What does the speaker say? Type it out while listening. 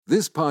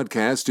This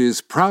podcast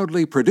is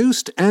proudly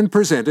produced and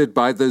presented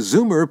by the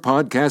Zoomer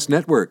Podcast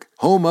Network,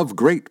 home of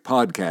great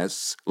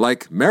podcasts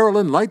like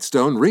Marilyn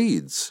Lightstone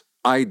Reads,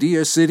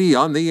 Idea City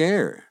on the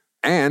Air,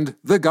 and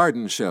The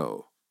Garden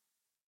Show.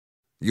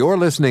 You're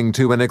listening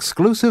to an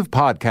exclusive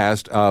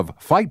podcast of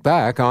Fight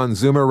Back on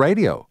Zoomer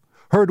Radio.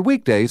 Heard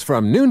weekdays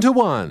from noon to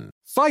 1.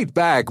 Fight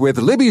Back with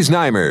Libby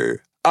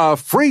Znaimer. A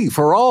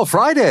free-for-all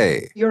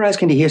Friday. You're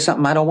asking to hear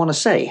something I don't want to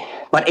say.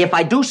 But if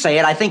I do say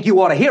it, I think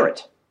you ought to hear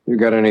it. You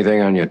got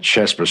anything on your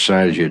chest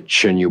besides your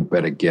chin, you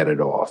better get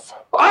it off.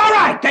 All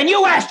right, then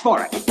you asked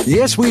for it.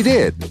 Yes, we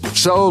did.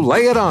 So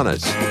lay it on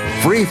us.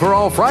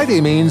 Free-for-all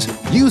Friday means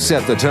you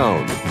set the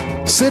tone.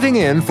 Sitting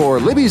in for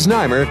Libby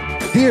Znaimer,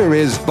 here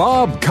is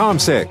Bob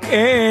Comsick.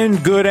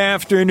 And good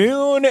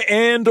afternoon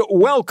and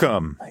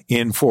welcome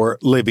in for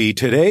Libby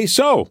today.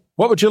 So,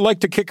 what would you like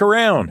to kick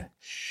around?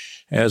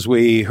 As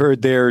we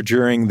heard there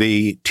during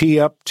the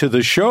tee-up to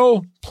the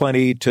show,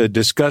 plenty to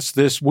discuss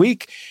this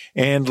week.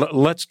 And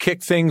let's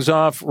kick things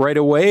off right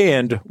away.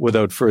 And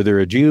without further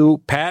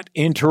ado, Pat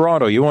in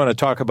Toronto, you want to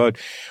talk about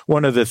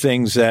one of the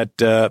things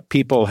that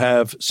people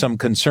have some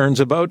concerns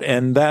about,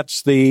 and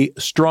that's the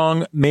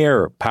strong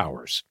mayor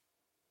powers.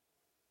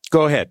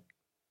 Go ahead.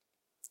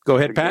 Go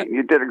ahead, Pat.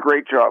 You did a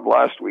great job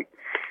last week.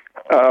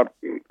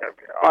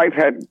 I've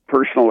had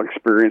personal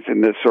experience in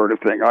this sort of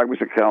thing. I was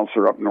a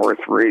counselor up north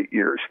for 8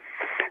 years,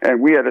 and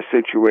we had a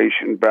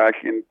situation back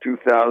in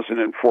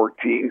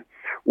 2014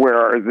 where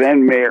our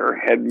then mayor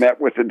had met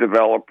with a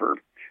developer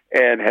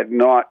and had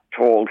not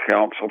told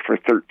council for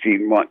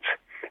 13 months,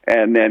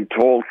 and then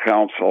told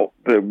council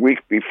the week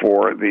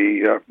before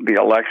the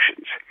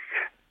elections.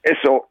 And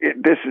so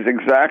this is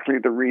exactly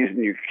the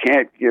reason you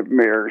can't give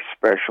mayors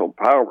special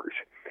powers.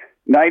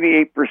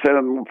 98% of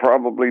them will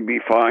probably be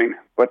fine,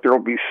 but there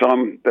will be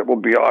some that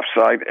will be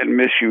offside and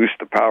misuse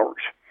the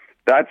powers.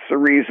 That's the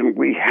reason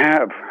we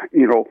have,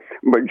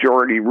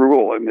 majority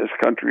rule in this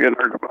country and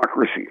our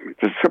democracy. It's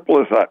as simple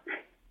as that.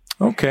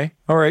 Okay.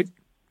 All right.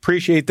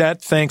 Appreciate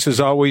that. Thanks as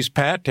always,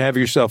 Pat. Have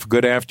yourself a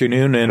good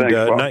afternoon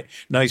and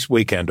nice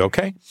weekend,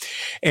 okay?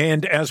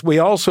 And as we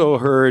also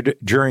heard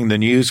during the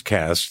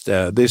newscast,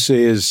 this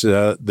is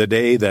the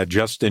day that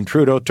Justin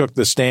Trudeau took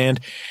the stand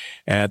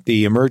at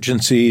the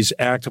Emergencies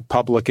Act of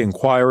Public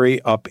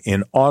Inquiry up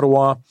in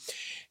Ottawa.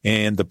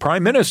 And the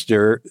Prime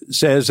Minister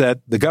says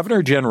that the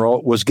Governor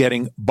General was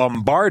getting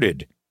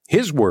bombarded,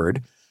 his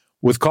word,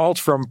 with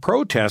calls from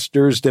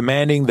protesters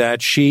demanding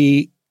that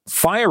she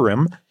fire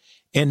him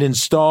and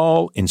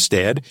install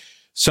instead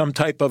some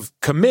type of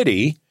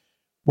committee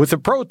with the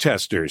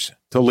protesters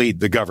to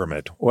lead the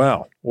government.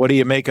 Well, what do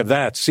you make of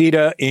that?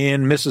 Sita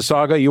in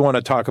Mississauga, you want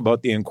to talk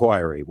about the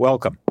inquiry.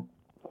 Welcome.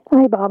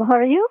 Hi, Bob. How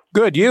are you?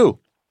 Good. You?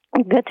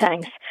 Good,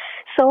 thanks.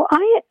 So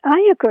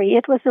I agree.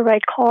 It was the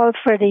right call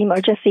for the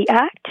Emergency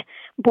Act.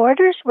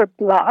 Borders were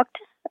blocked,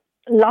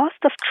 loss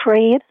of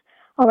trade.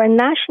 Our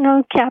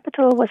national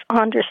capital was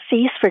under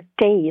siege for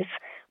days.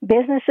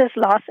 Businesses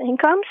lost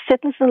income.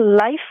 Citizen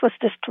life was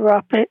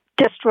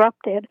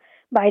disrupted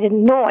by the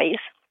noise.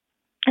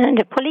 And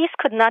the police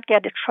could not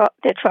get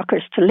the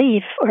truckers to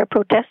leave or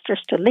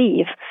protesters to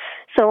leave.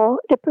 So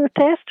the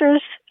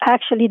protesters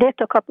actually, they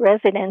took up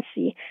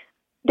residency.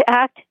 The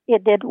act,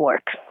 it did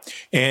work.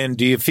 And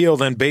do you feel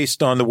then,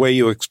 based on the way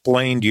you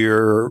explained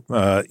your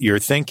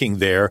thinking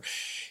there,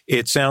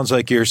 it sounds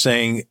like you're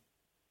saying,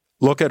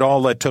 look at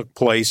all that took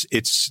place.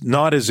 It's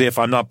not as if,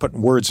 I'm not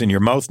putting words in your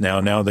mouth now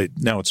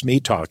it's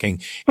me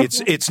talking.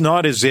 It's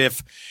not as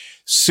if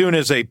soon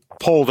as they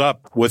pulled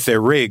up with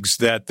their rigs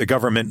that the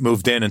government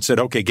moved in and said,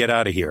 okay, get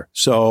out of here.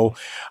 So,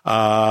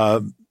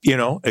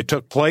 it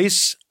took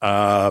place.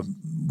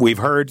 We've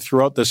heard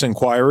throughout this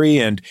inquiry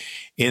and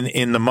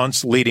in the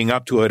months leading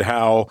up to it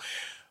how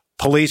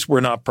police were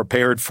not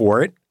prepared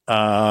for it.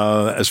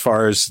 As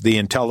far as the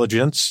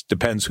intelligence,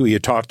 depends who you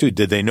talk to.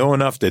 Did they know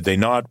enough? Did they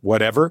not?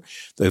 Whatever.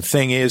 The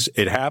thing is,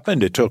 it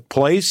happened. It took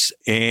place,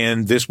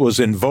 and this was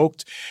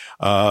invoked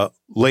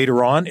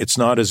later on. It's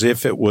not as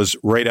if it was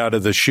right out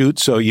of the chute.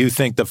 So you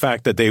think the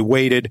fact that they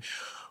waited,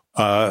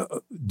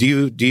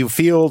 do you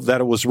feel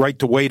that it was right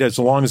to wait as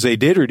long as they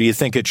did, or do you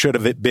think it should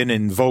have been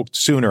invoked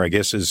sooner, I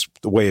guess is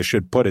the way I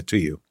should put it to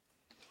you?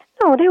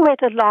 No, they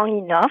waited long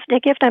enough.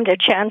 They gave them the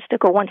chance to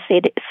go and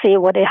say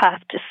what they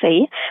have to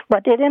say,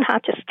 but they didn't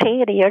have to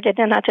stay there. They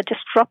didn't have to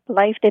disrupt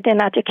life. They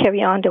didn't have to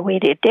carry on the way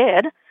they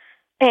did,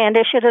 and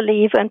they should have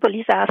left when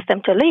police asked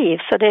them to leave.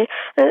 So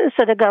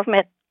the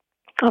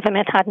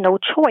government had no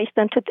choice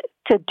than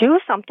to do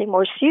something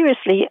more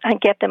seriously and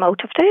get them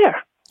out of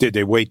there. Did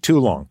they wait too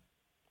long?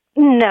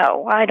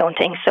 No, I don't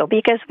think so,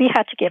 because we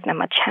had to give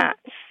them a chance,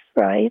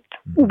 right?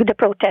 Mm-hmm. The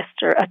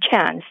protester a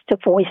chance to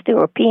voice their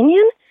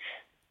opinion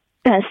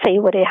and say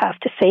what they have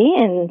to say,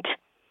 and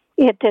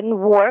it didn't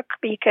work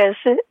because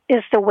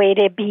it's the way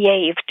they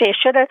behaved. They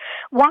should have.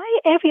 Why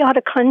every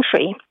other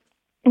country,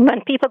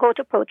 when people go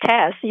to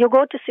protest, you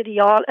go to City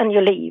Hall and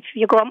you leave.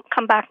 You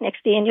come back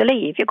next day and you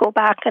leave. You go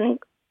back and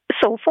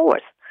so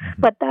forth.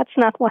 Mm-hmm. But that's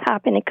not what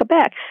happened in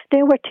Quebec.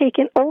 They were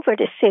taking over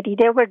the city.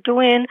 They were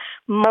doing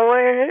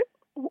more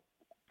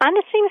And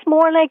it seems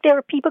more like there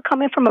are people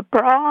coming from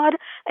abroad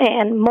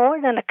and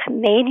more than a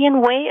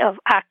Canadian way of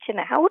acting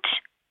out.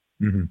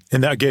 Mm-hmm.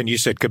 And again, you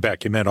said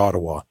Quebec, you meant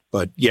Ottawa,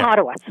 but yeah.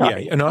 Ottawa,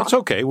 sorry. Yeah, no, it's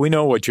okay. We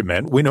know what you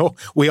meant.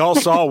 We all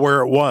saw where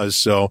it was.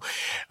 So,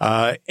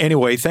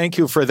 anyway, thank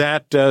you for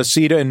that,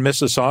 Sita in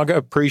Mississauga.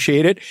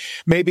 Appreciate it.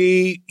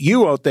 Maybe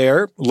you out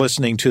there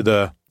listening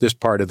to this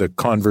part of the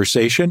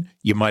conversation,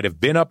 you might have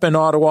been up in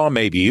Ottawa.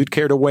 Maybe you'd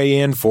care to weigh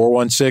in,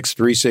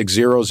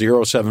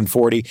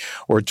 416-360-0740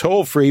 or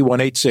toll free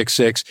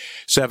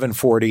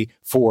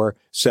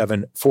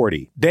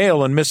 1-866-740-4740.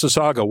 Dale in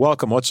Mississauga,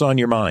 welcome. What's on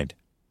your mind?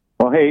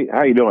 Well, hey,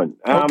 how you doing?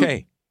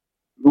 Okay.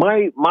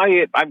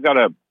 I've got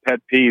a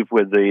pet peeve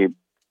with the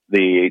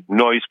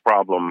noise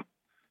problem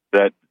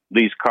that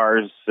these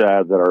cars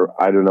that are,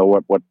 I don't know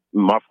what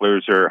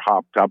mufflers are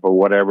hopped up or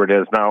whatever it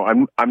is. Now,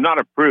 I'm not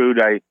a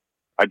prude. I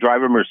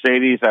drive a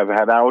Mercedes. I've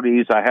had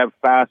Audis. I have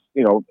fast,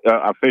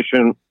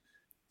 efficient,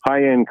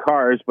 high-end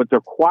cars, but they're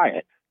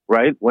quiet,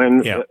 right?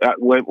 When you're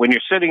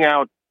sitting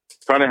out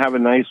trying to have a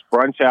nice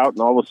brunch out,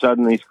 and all of a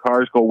sudden these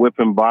cars go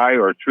whipping by,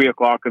 or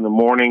 3:00 in the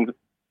morning.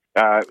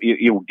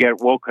 You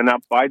get woken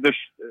up by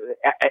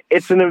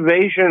it's an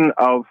invasion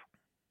of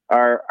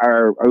our.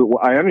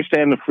 I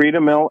understand the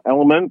freedom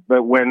element,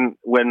 but when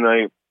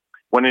it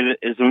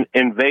is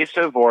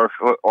invasive or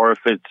if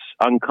it's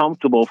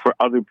uncomfortable for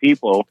other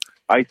people,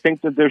 I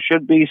think that there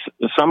should be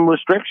some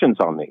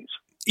restrictions on these.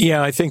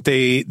 Yeah, I think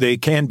they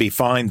can be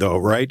fine though,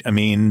 right? I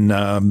mean,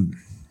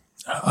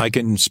 I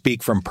can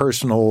speak from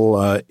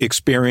personal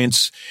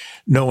experience,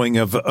 knowing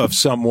of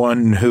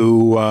someone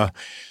who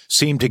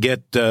seemed to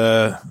get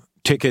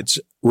tickets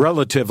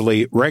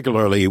relatively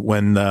regularly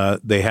when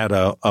they had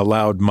a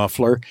loud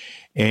muffler.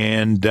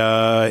 And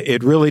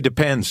it really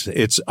depends.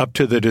 It's up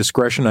to the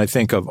discretion, I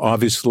think, of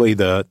obviously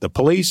the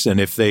police. And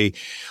if they,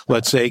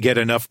 let's say, get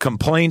enough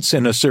complaints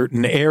in a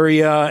certain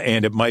area,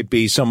 and it might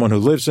be someone who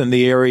lives in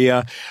the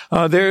area,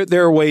 there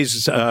are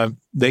ways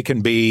they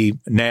can be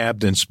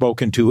nabbed and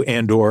spoken to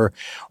and or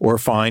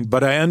fined.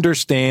 But I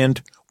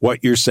understand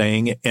what you're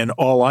saying, and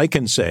all I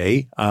can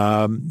say,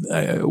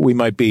 we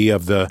might be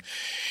of the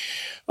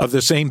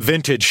same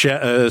vintage,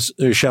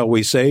 shall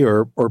we say,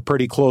 or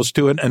pretty close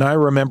to it. And I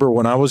remember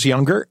when I was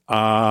younger,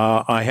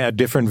 I had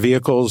different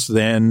vehicles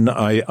than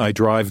I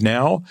drive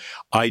now.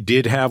 I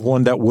did have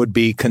one that would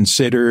be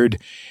considered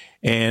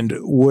and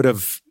would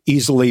have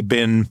easily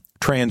been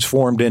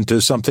transformed into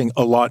something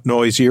a lot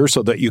noisier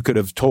so that you could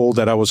have told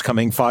that I was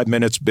coming 5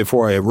 minutes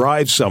before I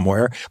arrived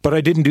somewhere. But I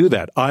didn't do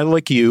that. I,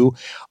 like you,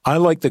 I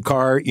like the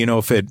car,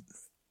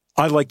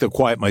 I like the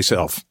quiet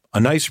myself. A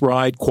nice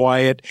ride,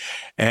 quiet,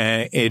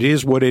 and it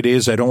is what it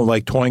is. I don't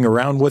like toying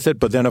around with it.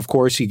 But then, of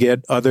course, you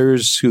get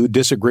others who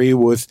disagree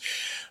with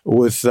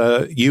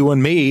you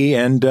and me,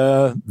 and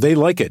they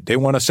like it. They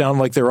want to sound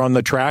like they're on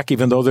the track,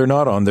 even though they're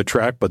not on the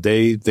track. But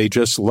they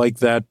just like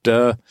that.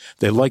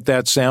 They like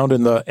that sound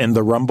and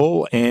the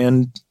rumble.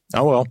 And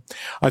oh well,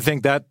 I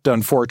think that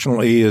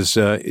unfortunately is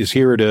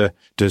here to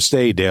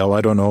stay. Dale,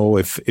 I don't know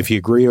if you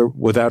agree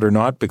with that or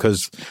not,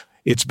 because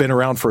it's been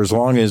around for as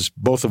long as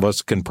both of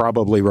us can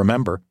probably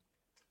remember.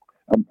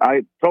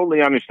 I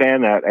totally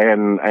understand that,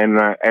 and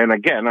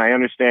again, I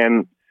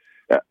understand,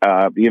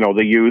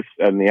 the youth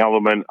and the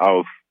element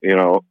of,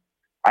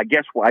 I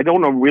guess I don't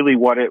know really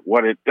what it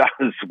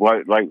does,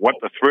 what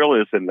the thrill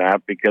is in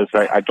that, because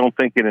I don't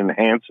think it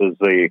enhances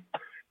the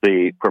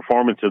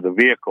performance of the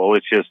vehicle.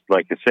 It's just,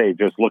 like I say,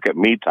 just look at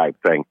me type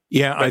thing.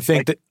 Yeah, I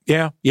think that,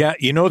 yeah.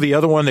 The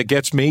other one that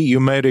gets me, you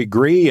might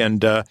agree,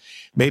 and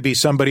maybe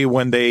somebody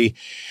when they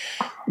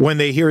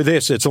hear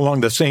this, it's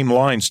along the same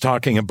lines,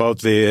 talking about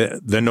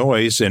the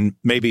noise, and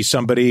maybe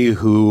somebody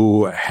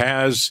who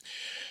has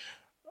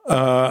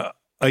a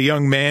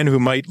young man who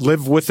might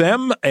live with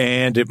them,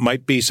 and it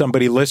might be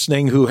somebody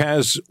listening who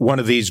has one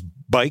of these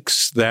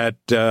bikes that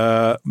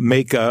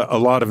make a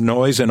lot of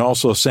noise and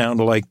also sound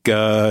like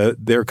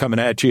they're coming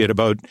at you at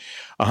about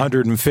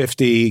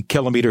 150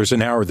 kilometers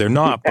an hour. They're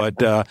not, but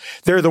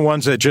they're the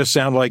ones that just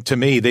sound like, to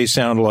me, they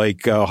sound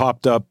like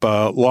hopped up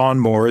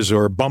lawnmowers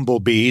or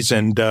bumblebees,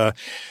 and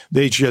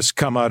they just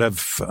come out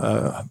of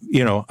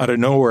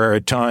nowhere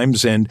at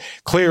times, and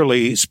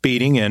clearly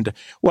speeding. And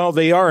well,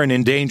 they are an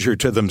endanger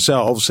to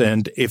themselves.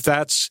 And if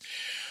that's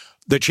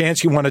the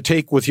chance you want to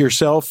take with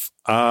yourself,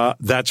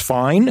 that's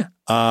fine.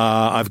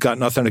 I've got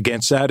nothing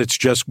against that. It's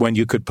just when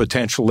you could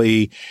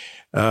potentially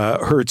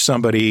hurt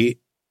somebody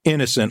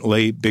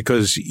innocently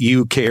because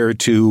you care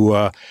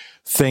to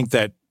think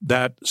that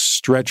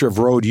stretch of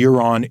road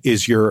you're on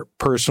is your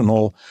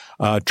personal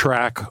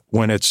track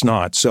when it's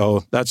not.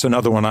 So that's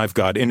another one I've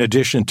got. In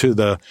addition to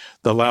the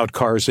loud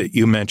cars that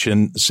you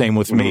mentioned, same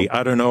with me.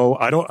 I don't know.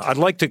 I'd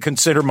like to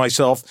consider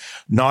myself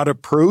not a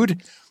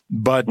prude,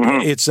 but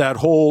it's that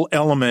whole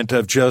element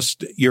of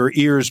just your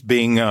ears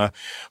being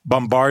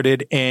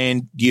bombarded,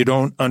 and you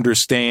don't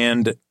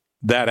understand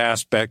that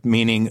aspect,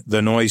 meaning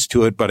the noise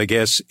to it. But I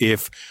guess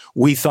if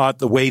we thought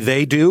the way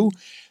they do,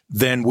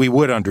 then we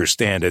would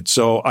understand it.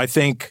 So I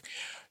think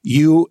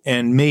you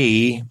and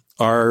me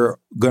are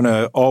going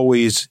to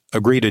always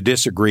agree to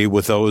disagree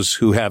with those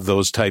who have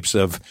those types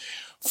of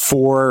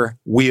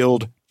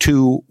four-wheeled,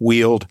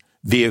 two-wheeled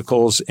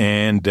vehicles.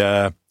 And,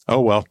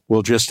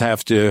 we'll just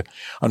have to,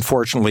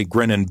 unfortunately,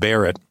 grin and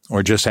bear it,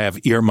 or just have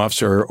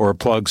earmuffs or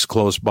plugs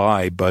close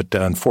by. But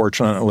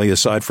unfortunately,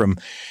 aside from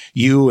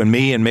you and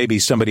me and maybe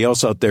somebody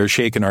else out there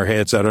shaking our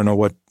heads, I don't know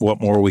what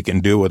more we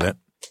can do with it.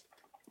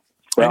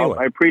 Well, anyway.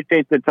 I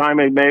appreciate the time.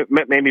 It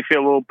made me feel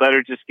a little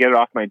better just get it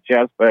off my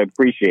chest, but I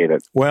appreciate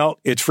it. Well,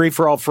 it's Free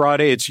for All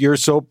Friday. It's your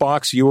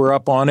soapbox. You were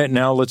up on it.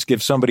 Now let's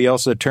give somebody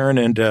else a turn,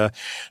 and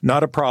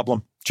not a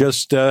problem.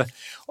 Just, I'm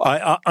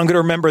going to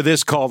remember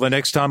this call the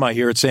next time I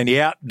hear it saying,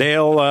 yeah,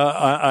 Dale,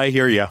 I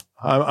hear you.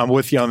 I'm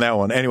with you on that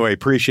one. Anyway,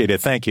 appreciate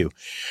it. Thank you.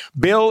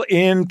 Bill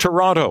in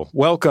Toronto,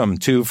 welcome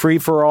to Free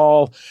for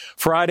All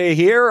Friday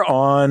here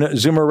on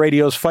Zoomer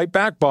Radio's Fight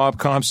Back. Bob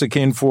Komsic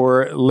in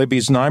for Libby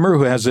Znaimer,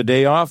 who has a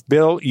day off.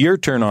 Bill, your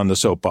turn on the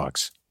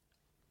soapbox.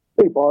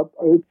 Hey, Bob.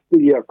 It's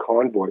the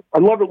convoy. I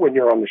love it when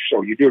you're on the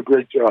show. You do a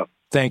great job.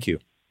 Thank you.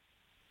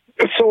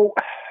 So,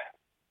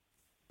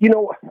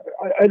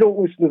 I don't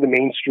listen to the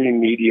mainstream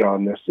media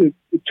on this. To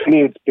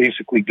me, it's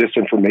basically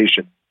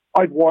disinformation.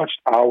 I've watched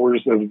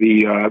hours of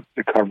the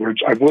coverage.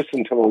 I've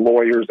listened to the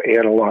lawyers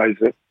analyze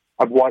it.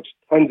 I've watched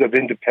tons of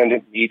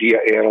independent media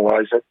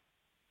analyze it.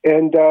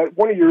 And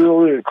one of your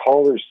earlier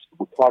callers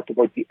talked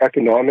about the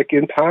economic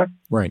impact.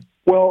 Right.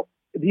 Well,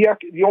 the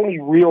only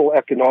real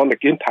economic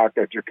impact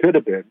that there could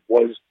have been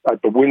was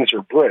at the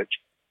Windsor Bridge.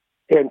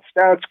 And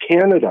Stats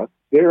Canada,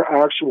 their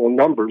actual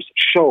numbers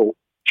show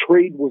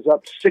trade was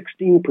up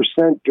 16%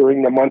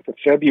 during the month of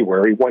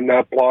February when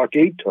that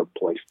blockade took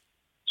place.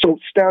 So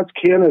Stats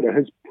Canada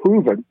has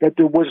proven that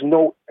there was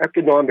no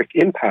economic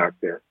impact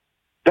there.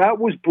 That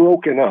was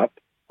broken up,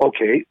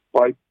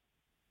 by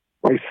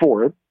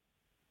Ford,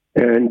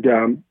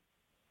 and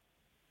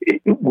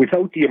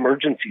without the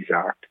Emergencies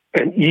Act.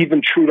 And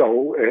even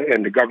Trudeau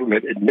and the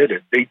government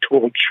admitted, they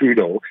told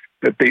Trudeau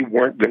that they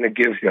weren't going to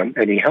give him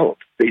any help.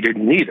 They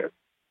didn't need it.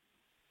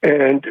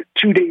 And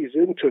 2 days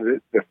into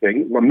the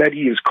thing,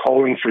 Lametti is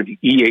calling for the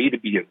EA to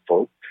be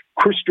invoked.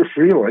 Chrysler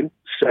Freeland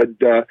said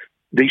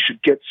they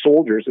should get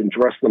soldiers and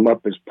dress them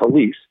up as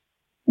police.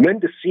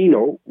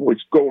 Mendocino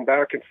was going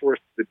back and forth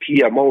to the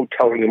PMO,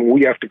 telling him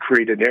we have to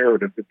create a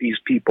narrative that these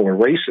people are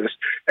racist.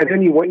 And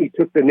then he went and he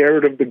took the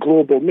narrative to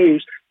Global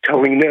News,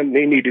 telling them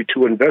they needed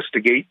to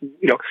investigate.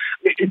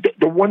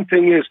 The one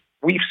thing is,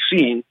 we've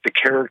seen the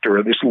character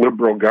of this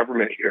Liberal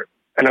government here.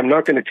 And I'm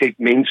not going to take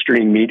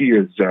mainstream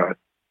media's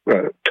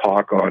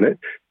talk on it.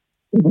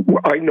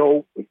 I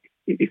know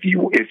if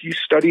you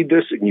studied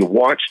this and you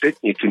watched it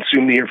and you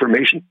consume the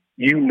information,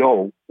 you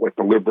know what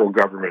the Liberal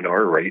government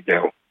are right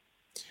now.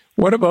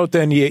 What about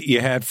then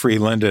you had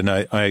Freeland, and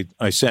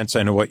I sense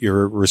I know what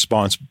your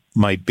response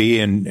might be,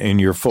 and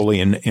you're fully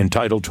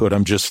entitled to it.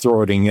 I'm just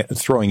throwing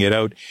it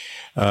out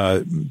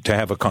to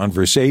have a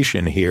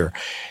conversation here.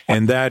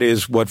 And that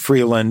is what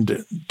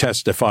Freeland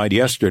testified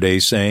yesterday,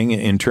 saying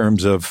in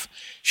terms of,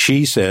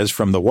 she says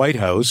from the White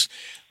House,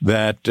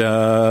 that,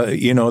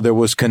 there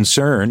was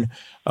concern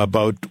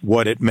about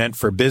what it meant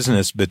for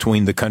business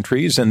between the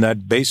countries, and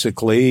that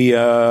basically,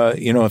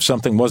 if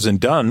something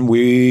wasn't done,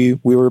 we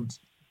were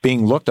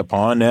being looked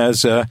upon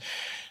as a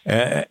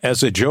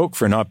joke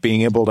for not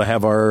being able to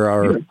have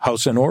our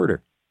house in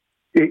order.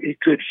 It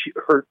could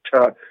hurt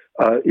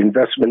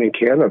investment in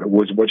Canada,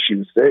 was what she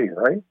was saying,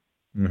 right?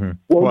 Mm-hmm.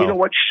 Well, you know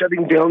what?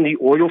 Shutting down the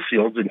oil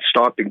fields and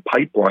stopping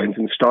pipelines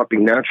and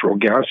stopping natural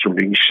gas from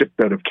being shipped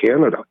out of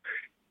Canada.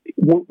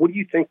 What do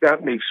you think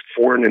that makes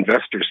foreign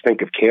investors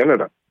think of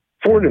Canada?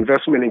 Foreign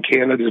investment in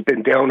Canada has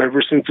been down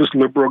ever since this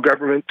Liberal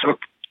government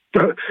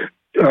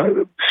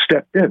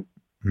stepped in.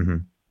 Mm-hmm.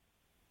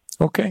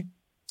 Okay.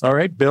 All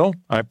right, Bill,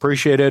 I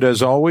appreciate it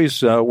as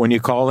always. When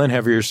you call in,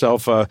 have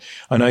yourself a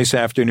nice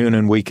afternoon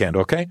and weekend,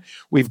 okay?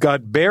 We've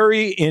got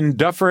Barry in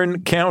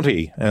Dufferin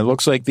County. And it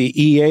looks like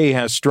the EA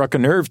has struck a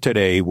nerve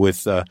today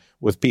with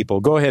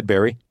people. Go ahead,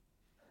 Barry.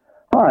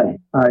 Hi.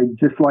 I'd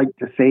just like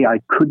to say I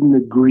couldn't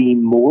agree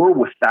more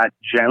with that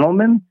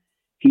gentleman.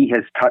 He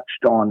has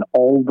touched on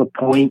all the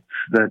points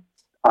that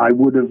I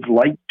would have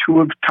liked to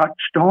have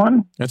touched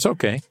on. That's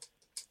okay.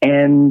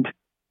 And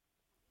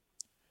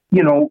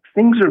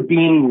things are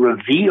being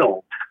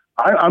revealed.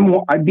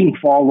 I've been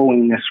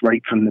following this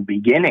right from the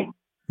beginning.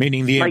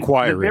 Meaning the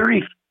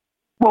inquiry.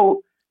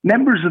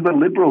 Members of the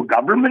Liberal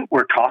government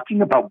were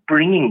talking about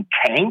bringing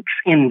tanks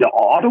into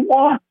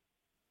Ottawa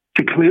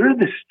to clear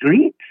the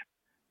streets.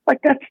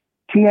 That's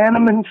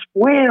Tiananmen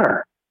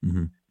Square.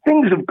 Mm-hmm.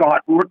 Things have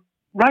got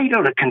right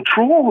out of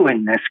control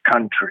in this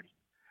country.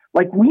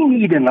 We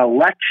need an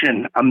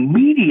election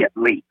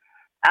immediately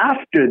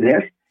after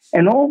this.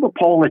 And all the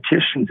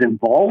politicians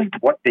involved,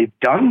 what they've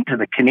done to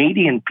the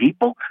Canadian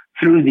people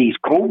through these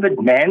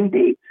COVID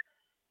mandates,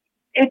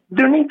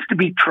 there needs to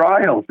be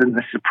trials in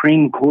the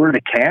Supreme Court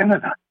of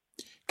Canada.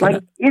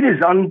 It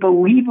is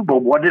unbelievable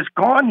what has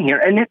gone here.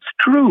 And it's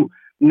true.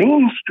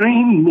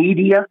 Mainstream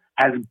media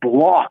has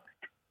blocked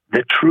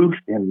the truth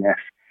in this.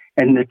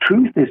 And the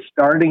truth is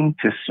starting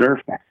to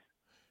surface.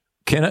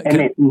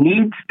 And it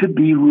needs to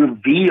be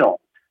revealed.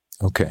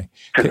 Okay.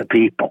 to the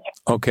people.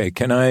 Okay.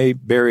 Can I,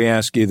 Barry,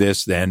 ask you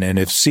this then? And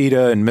if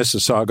Sita in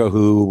Mississauga,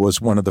 who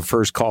was one of the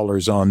first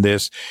callers on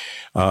this,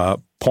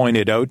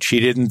 pointed out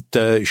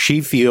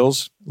she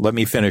feels, let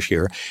me finish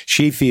here.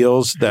 She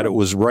feels that it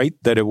was right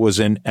that it was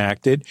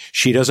enacted.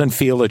 She doesn't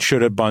feel it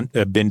should have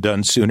been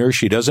done sooner.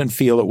 She doesn't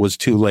feel it was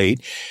too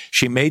late.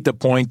 She made the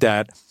point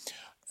that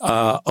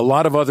a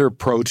lot of other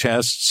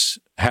protests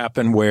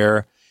happen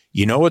where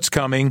you know it's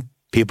coming,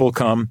 people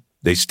come,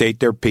 they state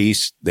their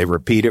piece, they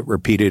repeat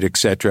it,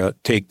 etc.,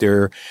 take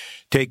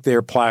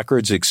their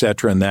placards,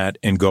 etc.,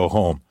 and go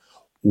home.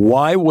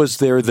 Why was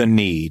there the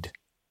need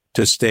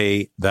to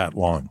stay that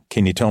long?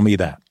 Can you tell me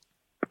that?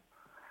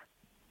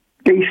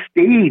 They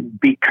stayed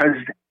because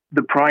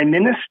the Prime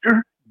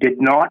Minister did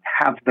not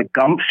have the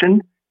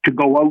gumption to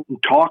go out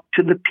and talk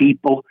to the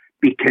people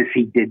because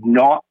he did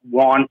not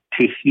want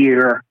to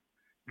hear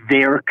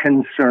their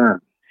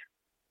concerns.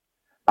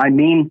 I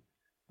mean,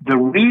 the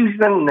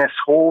reason this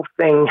whole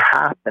thing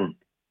happened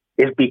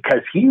is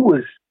because he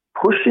was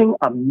pushing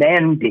a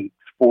mandate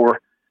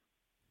for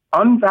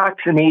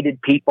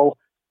unvaccinated people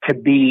to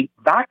be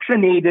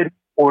vaccinated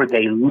or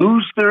they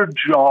lose their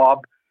job.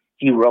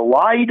 He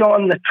relied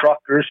on the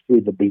truckers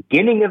through the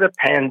beginning of the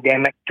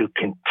pandemic to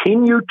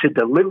continue to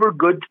deliver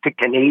goods to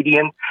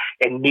Canadians,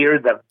 and near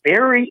the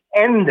very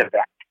end of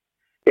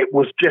it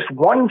was just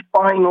one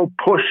final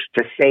push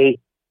to say,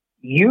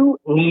 you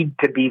need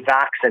to be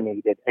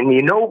vaccinated. And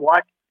you know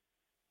what?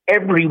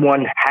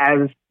 Everyone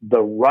has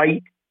the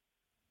right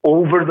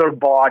over their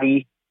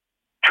body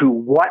to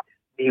what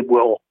they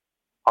will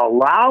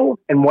allow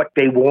and what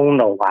they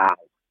won't allow.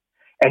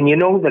 And you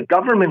know, the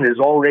government has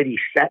already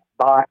set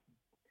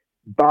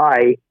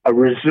by a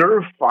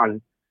reserve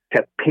fund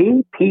to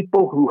pay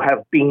people who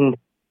have been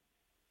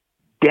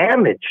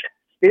damaged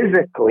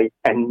physically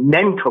and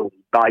mentally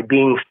by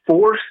being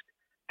forced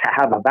to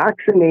have a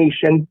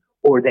vaccination,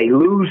 or they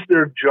lose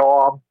their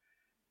job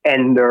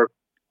and their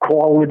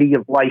quality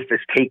of life is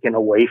taken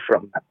away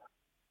from them.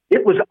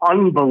 It was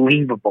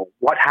unbelievable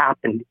what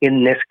happened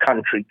in this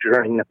country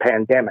during the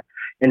pandemic.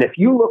 And if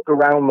you look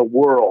around the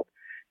world,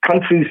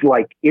 countries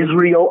like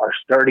Israel are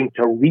starting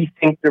to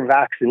rethink their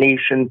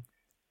vaccination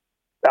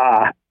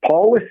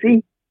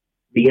policy.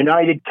 The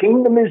United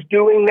Kingdom is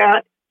doing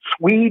that.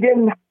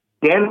 Sweden,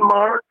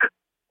 Denmark.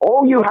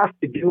 All you have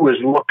to do is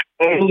look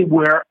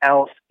anywhere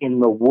else in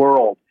the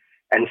world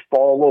and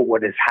follow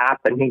what is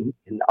happening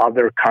in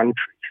other countries.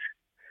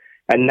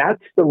 And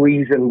that's the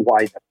reason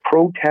why the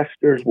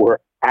protesters were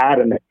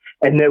adamant.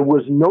 And there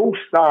was no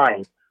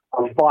sign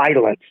of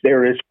violence.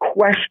 There is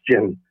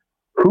question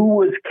who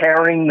was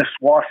carrying the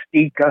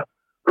swastika,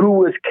 who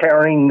was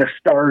carrying the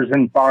stars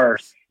and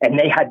bars, and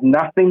they had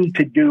nothing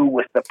to do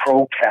with the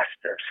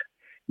protesters.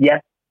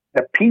 Yet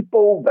the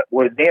people that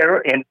were there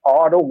in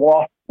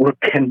Ottawa were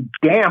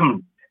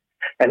condemned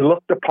and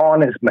looked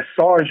upon as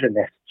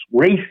misogynists,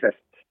 racists,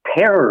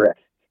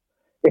 terrorists.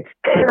 It's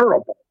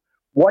terrible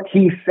what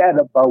he said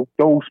about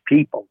those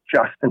people,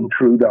 Justin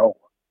Trudeau.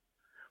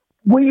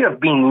 We have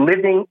been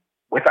living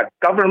with a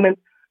government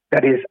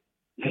that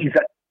he's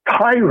a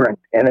tyrant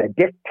and a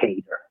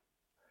dictator.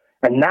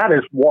 And that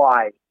is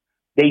why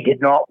they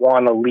did not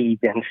want to leave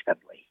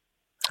instantly.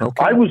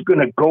 Okay. I was going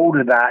to go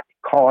to that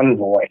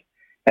convoy,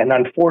 and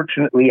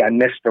unfortunately I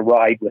missed a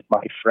ride with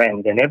my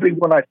friend. And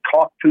everyone I've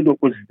talked to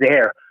that was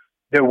there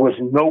was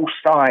no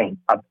sign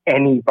of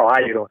any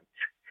violence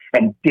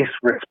and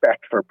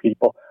disrespect for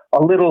people. A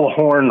little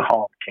horn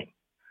honking.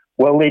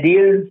 Well, it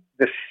is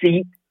the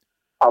seat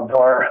of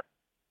our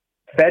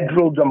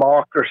federal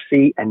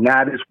democracy, and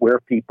that is where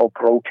people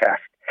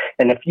protest.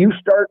 And if you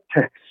start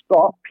to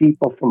stop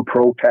people from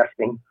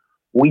protesting,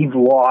 we've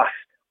lost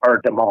our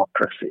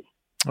democracy.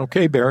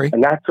 Okay, Barry.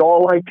 And that's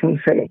all I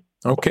can say.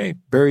 Okay,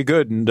 very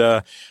good. And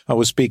I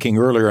was speaking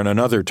earlier on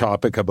another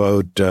topic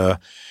about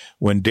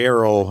when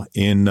Daryl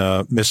in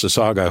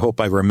Mississauga, I hope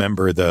I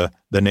remember the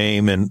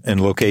name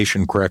and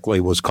location correctly,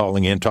 was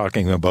calling in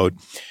talking about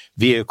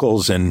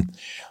vehicles and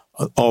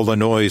all the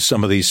noise,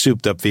 some of these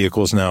souped up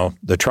vehicles. Now,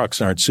 the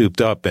trucks aren't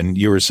souped up, and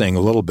you were saying a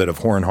little bit of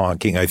horn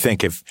honking. I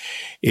think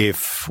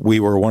if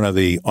we were one of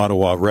the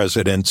Ottawa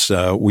residents,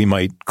 we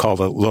might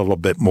call it a little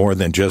bit more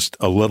than just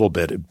a little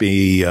bit. It'd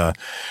be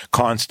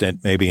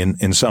constant maybe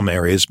in some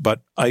areas.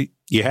 But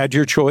you had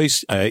your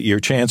choice, your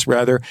chance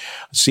rather.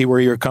 See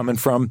where you're coming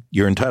from.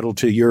 You're entitled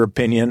to your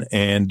opinion,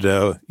 and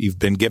you've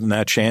been given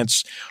that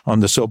chance on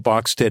the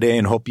soapbox today,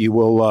 and hope you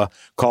will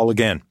call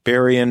again.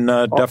 Barry in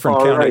Dufferin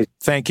County, right.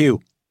 Thank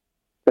you.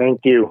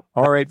 Thank you.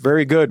 All right,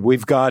 very good.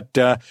 We've got,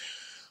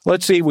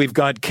 we've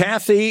got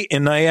Kathy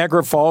in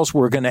Niagara Falls.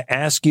 We're going to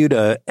ask you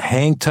to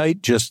hang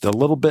tight just a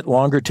little bit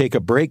longer, take a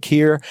break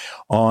here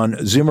on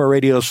Zoomer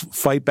Radio's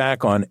Fight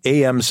Back on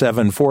AM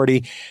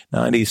 740,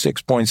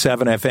 96.7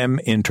 FM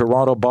in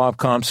Toronto. Bob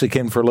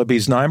Komsikin for Libby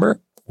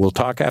Znaimer. We'll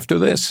talk after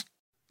this.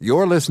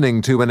 You're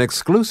listening to an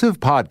exclusive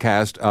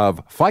podcast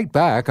of Fight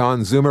Back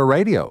on Zoomer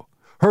Radio.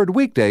 Heard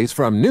weekdays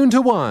from noon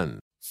to 1.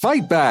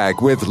 Fight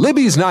Back with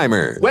Libby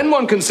Znaimer. When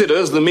one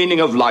considers the meaning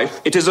of life,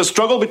 it is a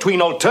struggle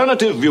between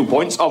alternative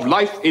viewpoints of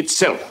life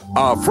itself.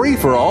 A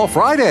free-for-all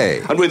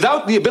Friday. And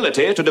without the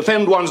ability to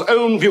defend one's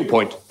own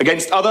viewpoint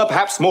against other,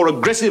 perhaps more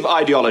aggressive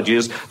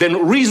ideologies,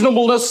 then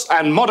reasonableness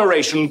and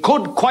moderation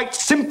could quite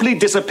simply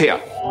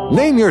disappear.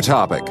 Name your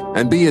topic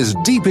and be as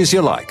deep as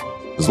you like,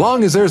 as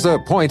long as there's a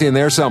point in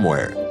there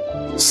somewhere.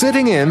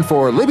 Sitting in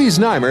for Libby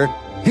Znaimer,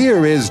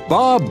 here is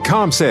Bob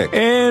Komsic.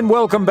 And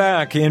welcome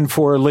back in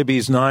for Libby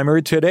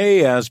Znaimer.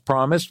 Today, as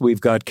promised, we've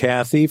got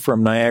Kathy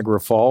from Niagara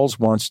Falls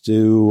wants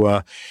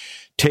to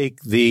take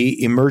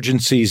the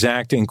Emergencies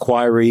Act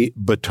inquiry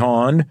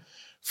baton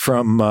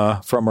from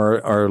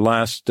our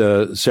last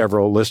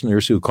several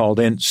listeners who called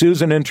in.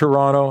 Susan in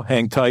Toronto,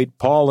 hang tight.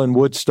 Paul in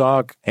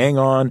Woodstock, hang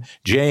on.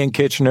 Jay in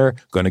Kitchener,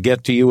 going to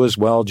get to you as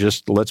well.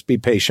 Just let's be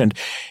patient.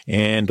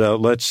 And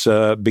let's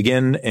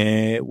begin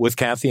with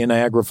Kathy in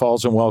Niagara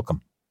Falls, and welcome.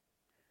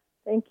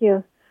 Thank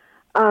you.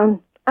 I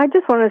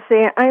just want to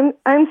say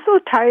I'm so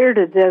tired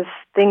of this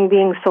thing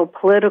being so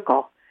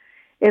political.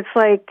 It's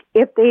like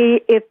if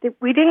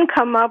we didn't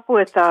come up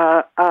with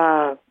something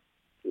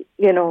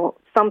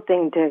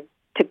to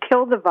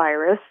kill the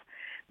virus,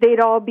 they'd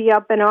all be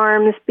up in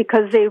arms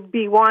because they'd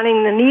be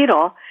wanting the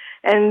needle,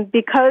 and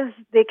because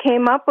they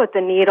came up with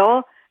the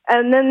needle,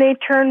 and then they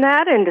turn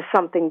that into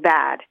something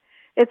bad.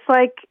 It's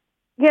like,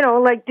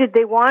 did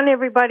they want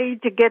everybody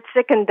to get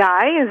sick and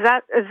die? Is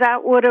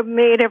that would have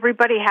made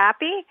everybody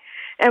happy?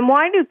 And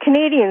why do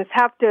Canadians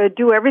have to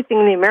do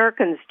everything the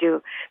Americans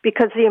do?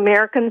 Because the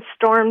Americans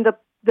stormed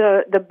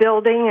the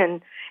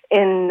building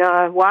in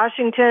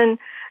Washington.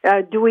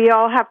 Do we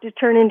all have to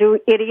turn into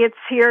idiots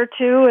here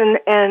too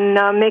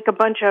and make a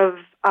bunch of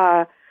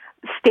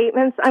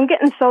statements? I'm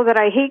getting so that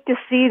I hate to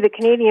see the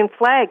Canadian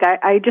flag.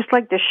 I just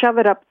like to shove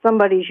it up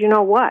somebody's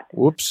what.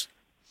 Whoops.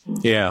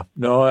 Yeah,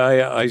 no,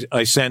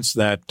 I sense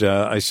that.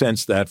 I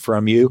sense that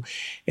from you,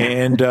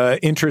 and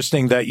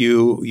interesting that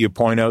you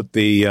point out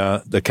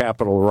the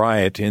Capitol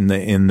riot in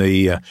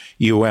the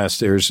U.S.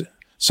 There's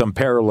some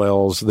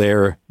parallels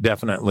there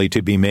definitely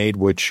to be made,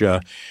 which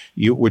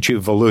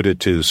you've alluded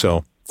to.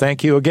 So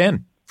thank you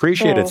again.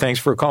 Appreciate it.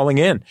 Thanks for calling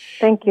in.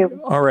 Thank you.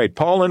 All right,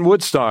 Paul in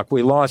Woodstock.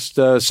 We lost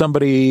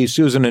somebody.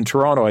 Susan in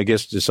Toronto, I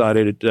guess,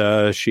 decided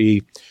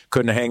she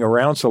couldn't hang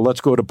around. So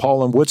let's go to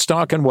Paul in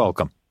Woodstock, and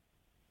welcome.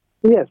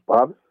 Yes,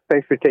 Bob.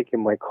 Thanks for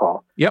taking my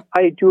call. Yep.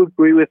 I do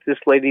agree with this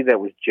lady that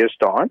was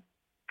just on.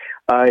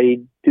 I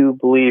do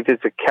believe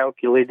it's a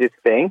calculated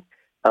thing.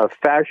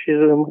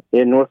 Fascism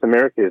in North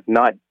America is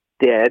not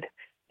dead,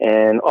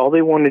 and all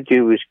they want to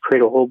do is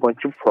create a whole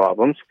bunch of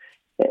problems.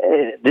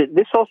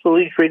 This also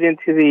leads right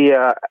into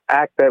the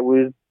act that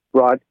was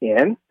brought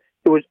in.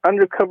 It was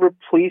undercover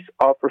police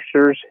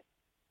officers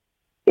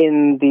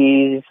in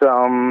these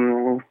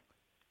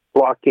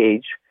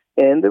blockades,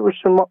 and there were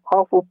some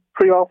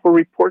pretty awful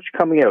reports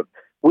coming out.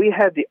 We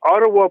had the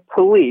Ottawa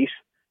police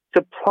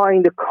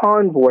supplying the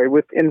convoy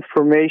with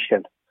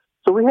information.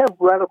 So we have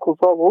radicals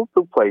all over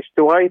the place.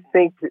 Do I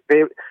think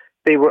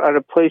they were out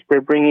of place by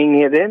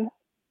bringing it in?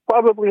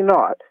 Probably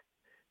not.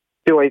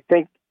 Do I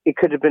think it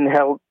could have been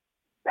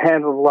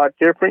handled a lot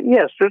different?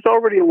 Yes, there's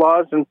already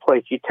laws in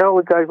place. You tell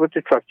the guys with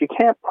the trucks, you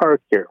can't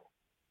park here.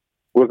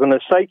 We're going to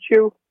cite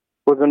you.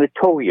 We're going to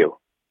tow you.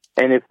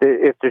 And if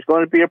there's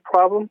going to be a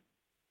problem,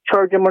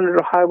 charge them under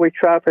the Highway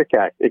Traffic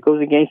Act. It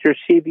goes against their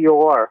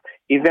CVOR.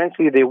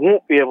 Eventually, they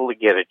won't be able to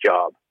get a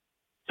job.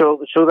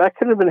 So that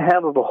could have been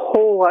handled a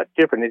whole lot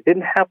different. It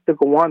didn't have to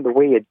go on the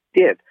way it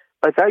did.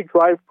 Like, I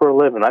drive for a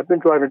living. I've been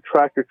driving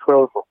tractor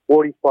trailers for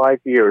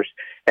 45 years,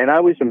 and I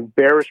was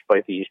embarrassed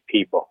by these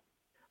people.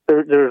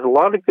 There's a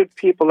lot of good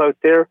people out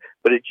there,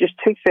 but it just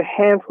takes a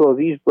handful of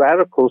these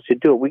radicals to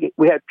do it.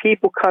 We had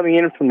people coming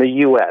in from the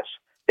U.S.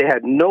 They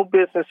had no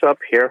business up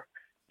here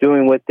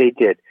doing what they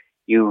did.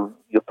 You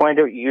find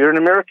out you're an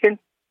American,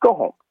 go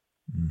home.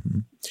 Mm-hmm.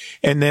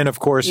 And then, of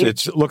course,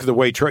 look at the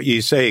way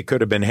you say it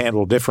could have been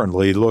handled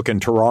differently. Look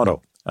in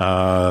Toronto.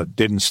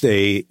 Didn't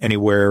stay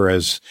anywhere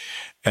as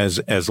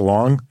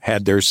long,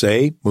 had their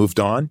say,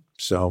 moved on.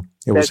 So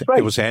it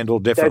was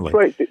handled differently.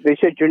 That's right. They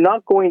said, you're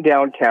not going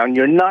downtown,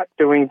 you're not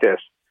doing this.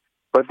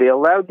 But they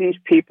allowed these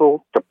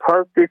people to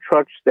park their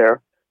trucks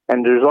there,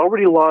 and there's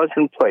already laws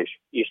in place.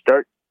 You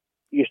start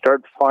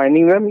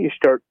finding them, you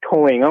start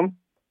towing them.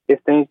 If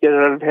things get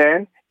out of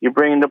hand, you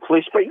bring in the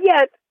police. But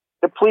yet,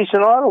 the police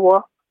in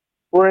Ottawa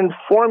were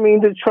informing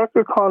the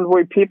trucker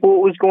convoy people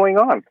what was going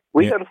on.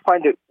 We got to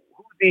find out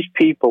who these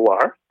people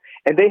are,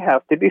 and they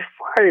have to be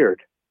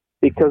fired,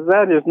 because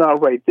that is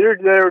not right. They're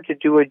there to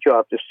do a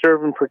job, to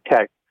serve and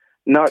protect,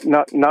 not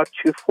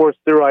to force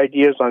their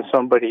ideas on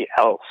somebody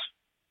else.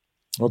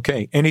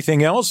 Okay.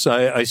 Anything else?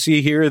 I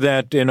see here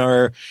that in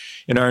our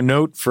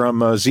note from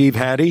Zeev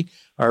Hattie,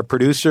 our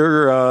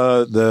producer,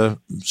 the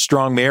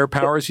strong mayor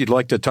powers, you'd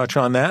like to touch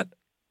on that?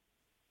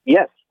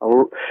 Yes.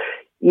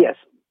 Yes.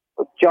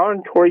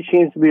 John Tory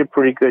seems to be a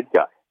pretty good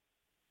guy.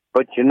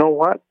 But you know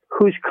what?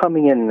 Who's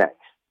coming in next?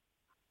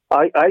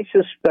 I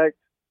suspect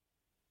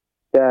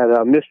that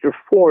Mr.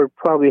 Ford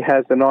probably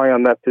has an eye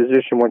on that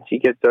position once he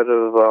gets out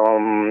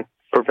of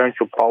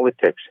provincial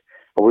politics.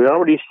 We've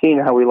already seen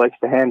how he likes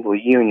to handle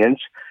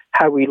unions,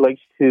 how he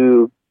likes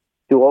to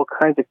do all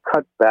kinds of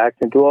cutbacks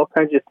and do all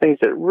kinds of things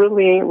that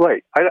really ain't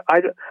right.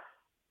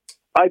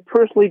 I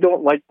personally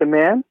don't like the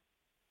man,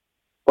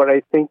 but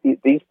I think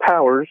these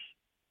powers,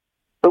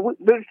 but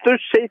there's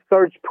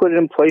safeguards put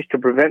in place to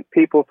prevent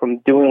people from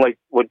doing like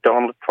what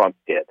Donald Trump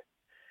did.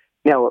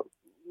 Now,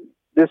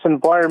 this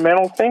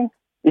environmental thing,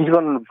 he's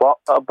going to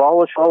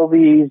abolish all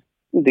these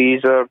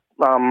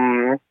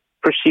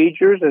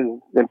procedures,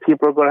 and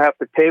people are going to have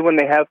to pay when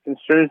they have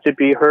concerns to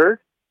be heard.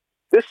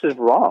 This is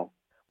wrong.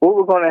 What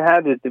we're going to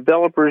have is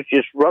developers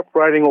just rough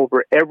riding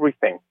over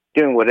everything,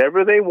 doing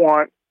whatever they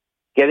want,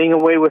 getting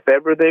away with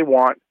whatever they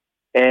want,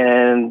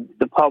 and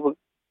the public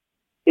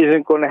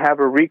isn't going to have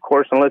a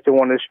recourse unless they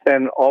want to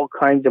spend all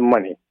kinds of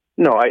money.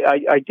 No,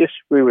 I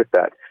disagree with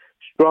that.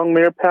 Strong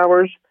mayor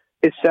powers,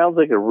 it sounds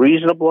like a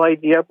reasonable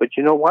idea, but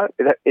you know what?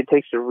 It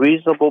takes a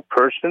reasonable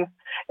person,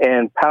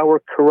 and power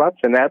corrupts,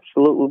 and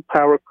absolutely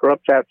power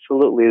corrupts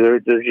absolutely.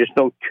 There's just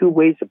no two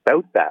ways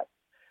about that.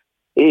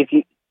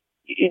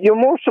 Your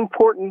most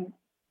important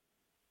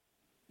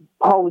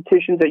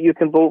politicians that you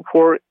can vote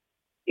for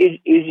is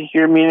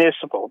your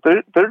municipal.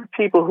 They're the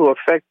people who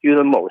affect you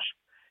the most.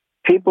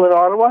 People in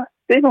Ottawa,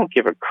 they don't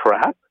give a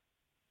crap.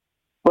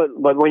 But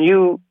when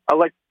you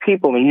elect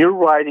people in your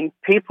riding,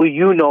 people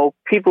you know,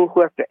 people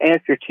who have to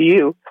answer to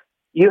you,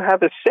 you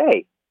have a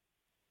say.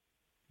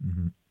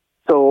 Mm-hmm.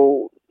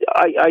 So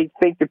I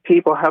think that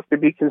people have to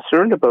be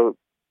concerned about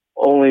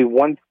only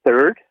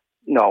 1/3.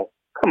 No,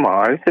 come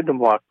on, it's a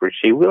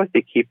democracy. We like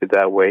to keep it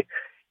that way.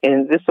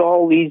 And this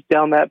all leads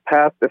down that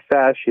path to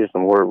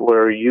fascism,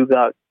 where you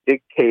got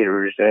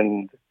dictators.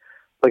 And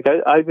like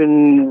I've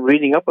been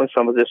reading up on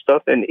some of this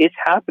stuff, and it's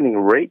happening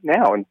right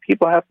now, and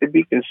people have to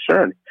be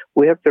concerned.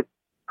 We have to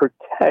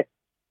protect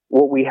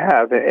what we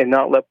have and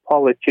not let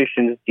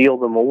politicians deal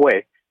them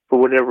away for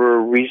whatever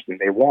reason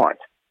they want.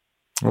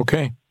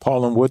 Okay.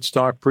 Paul in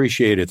Woodstock,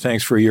 appreciate it.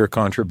 Thanks for your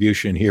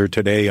contribution here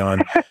today on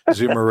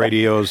Zoomer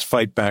Radio's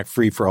Fight Back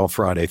Free for All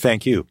Friday.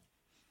 Thank you.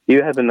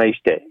 You have a nice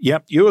day.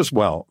 Yep, you as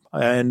well.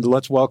 And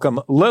let's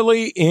welcome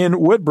Lily in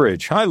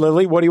Woodbridge. Hi,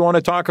 Lily. What do you want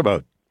to talk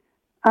about?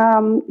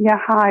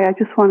 Hi. I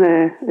just want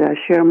to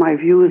share my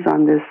views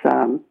on this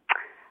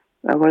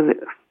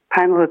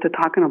panel that they're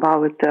talking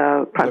about with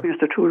Prime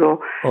Minister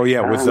Trudeau. Oh,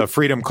 yeah, with the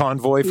Freedom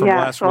Convoy from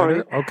last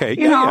winter? Okay,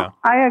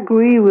 I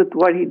agree with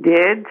what he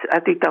did. I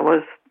think that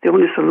was the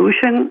only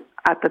solution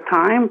at the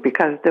time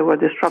because they were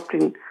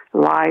disrupting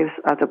lives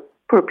of the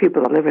poor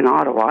people that live in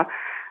Ottawa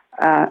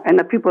and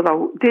the people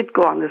that did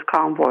go on this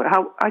convoy.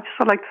 I just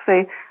would like to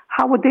say,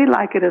 how would they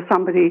like it if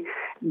somebody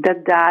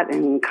did that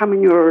and come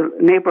in your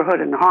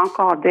neighborhood and honk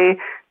all day?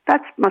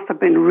 That must have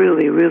been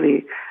really,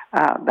 really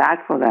bad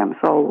for them.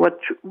 So what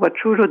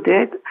Trudeau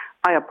did,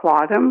 I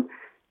applaud him,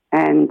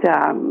 and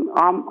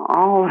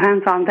all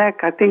hands on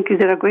deck. I think he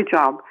did a great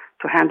job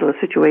to handle the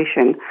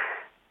situation.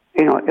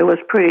 It was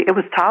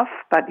tough,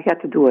 but he had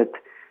to do it,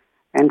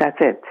 and that's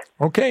it.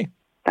 Okay.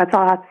 That's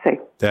all I have to say.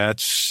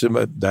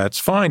 That's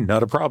fine,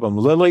 not a problem.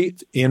 Lily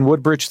in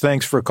Woodbridge,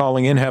 thanks for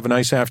calling in. Have a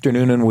nice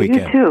afternoon and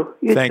weekend. You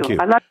too. Thank you.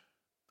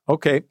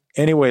 Okay.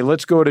 Anyway,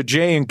 let's go to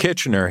Jay in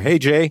Kitchener. Hey,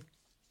 Jay.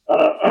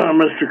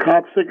 Mr.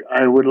 Kopsick,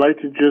 I would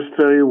like to just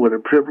tell you what a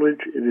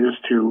privilege it is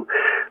to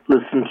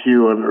listen to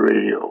you on the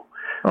radio.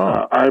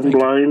 I'm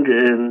blind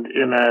and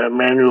in a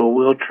manual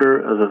wheelchair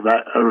as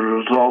a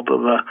result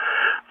of a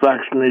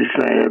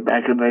vaccination I had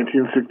back in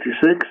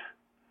 1966.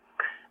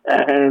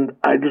 And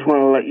I just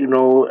want to let you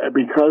know,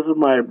 because of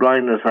my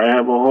blindness, I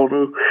have a whole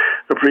new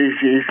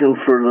appreciation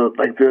for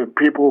the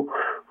people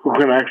who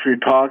can actually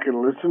talk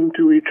and listen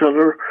to each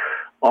other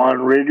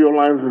on radio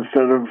lines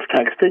instead of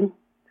texting.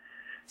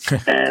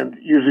 And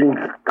using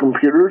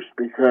computers,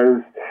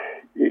 because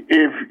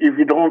if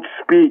you don't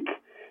speak,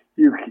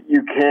 you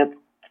can't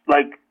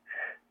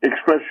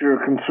express your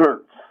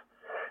concerns.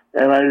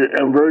 And I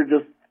am very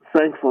just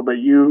thankful that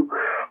you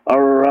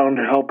are around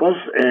to help us.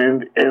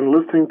 And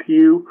listening to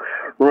you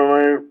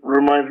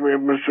reminds me of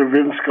Mr.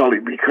 Vin Scully,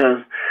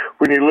 because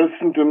when you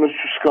listen to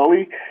Mr.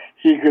 Scully,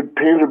 he could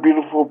paint a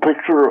beautiful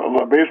picture of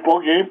a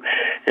baseball game,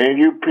 and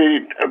you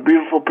paint a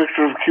beautiful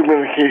picture of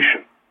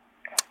communication.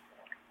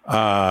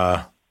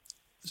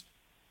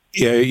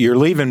 Yeah, you're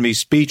leaving me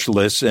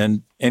speechless,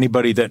 and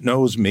anybody that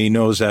knows me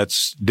knows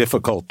that's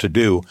difficult to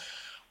do.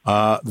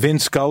 Vin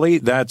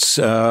Scully,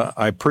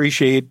 I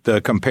appreciate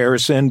the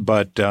comparison,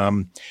 but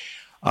I'm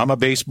a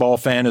baseball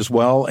fan as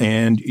well,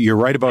 and you're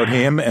right about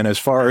him. And as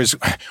far as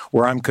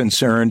where I'm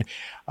concerned,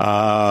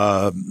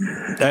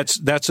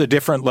 that's a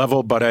different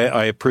level, but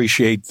I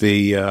appreciate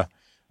your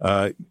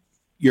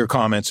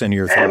comments and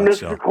your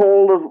thoughts. And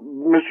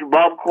Mr.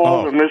 Bob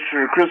Cole and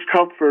Mr. Chris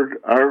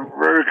Comfort are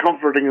very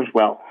comforting as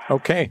well.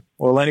 Okay.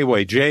 Well,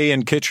 anyway, Jay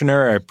in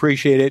Kitchener, I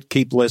appreciate it.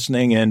 Keep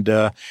listening, and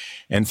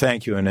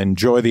thank you, and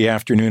enjoy the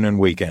afternoon and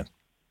weekend.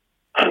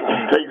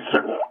 Thanks,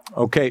 sir.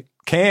 Okay.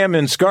 Cam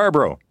in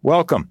Scarborough,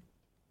 welcome.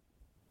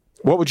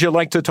 What would you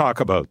like to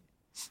talk about?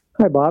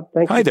 Hi, Bob.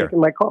 Thanks for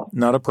taking my call.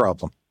 Not a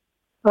problem.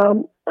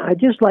 I'd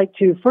just like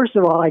to, first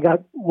of all, I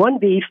got one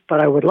beef, but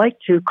I would like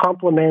to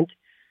compliment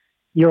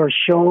your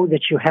show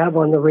that you have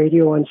on the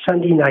radio on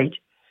Sunday night.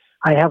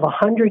 I have a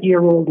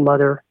 100-year-old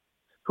mother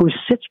who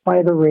sits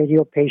by the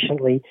radio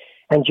patiently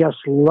and just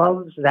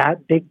loves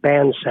that big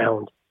band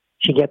sound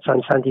she gets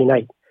on Sunday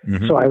night.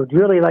 Mm-hmm. So I would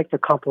really like to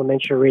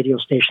compliment your radio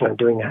station on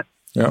doing that.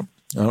 Yeah.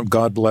 Oh,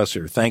 God bless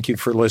her. Thank you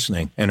for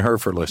listening, and her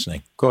for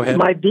listening. Go ahead.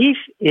 My beef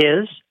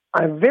is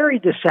I'm very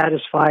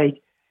dissatisfied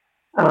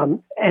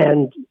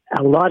and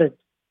a lot of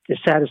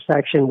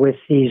dissatisfaction with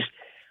these,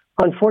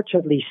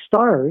 unfortunately,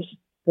 stars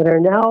that are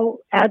now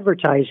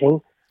advertising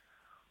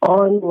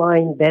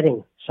online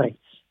betting sites.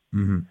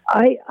 Mm-hmm.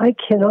 I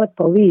cannot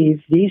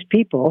believe these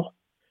people.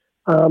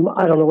 I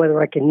don't know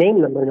whether I can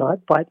name them or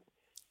not, but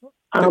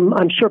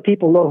I'm sure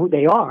people know who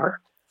they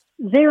are.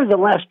 They're the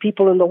last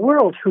people in the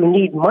world who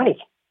need money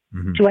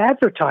to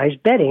advertise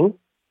betting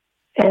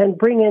and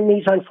bring in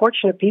these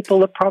unfortunate people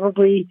that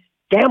probably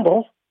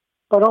gamble,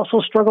 but also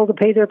struggle to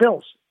pay their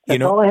bills.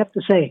 That's all I have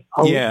to say.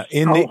 I'll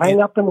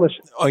hang up and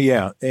listen. Oh,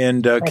 yeah.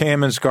 And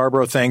Cam in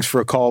Scarborough, thanks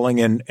for calling.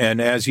 And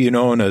as you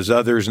know, and as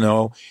others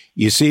know,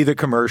 you see the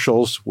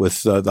commercials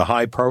with the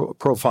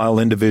high-profile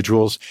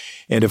individuals.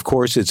 And, of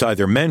course, it's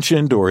either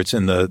mentioned or it's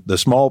in the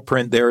small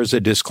print there as a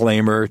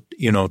disclaimer,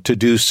 to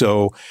do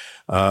so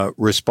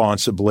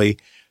responsibly.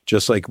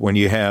 Just like when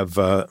you have,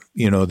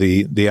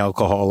 the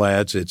alcohol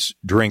ads, it's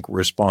drink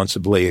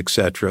responsibly, et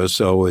cetera.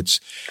 So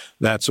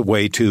that's a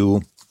way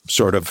to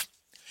sort of,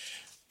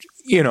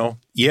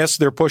 yes,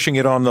 they're pushing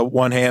it on the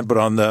one hand, but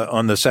on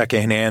the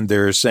second hand,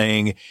 they're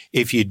saying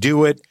if you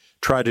do it,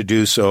 try to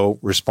do so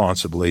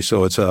responsibly.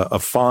 So it's a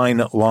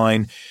fine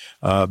line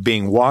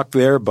being walked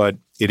there, but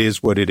it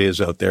is what it is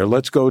out there.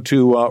 Let's go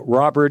to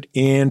Robert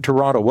in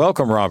Toronto.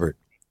 Welcome, Robert.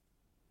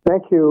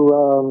 Thank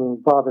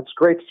you, Bob. It's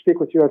great to speak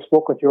with you. I've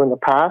spoken with you in the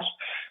past.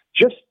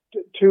 Just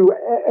to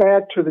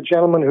add to the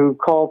gentleman who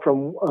called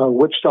from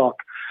Woodstock,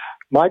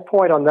 my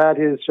point on that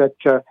is that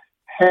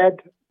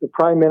had the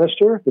Prime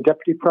Minister, the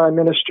Deputy Prime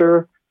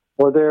Minister,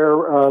 or their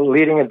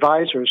leading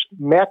advisors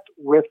met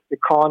with the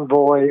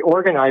convoy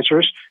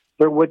organizers,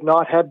 there would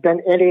not have been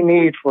any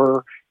need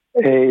for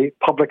a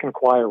public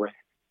inquiry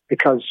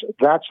because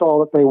that's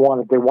all that they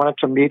wanted. They wanted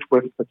to meet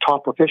with the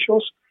top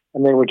officials,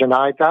 and they were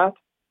denied that.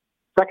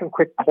 Second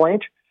quick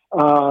point,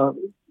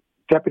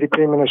 Deputy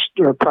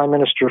Prime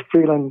Minister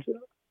Freeland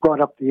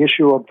brought up the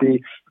issue of the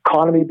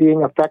economy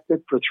being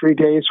affected for 3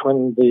 days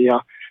when the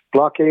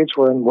blockades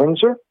were in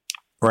Windsor.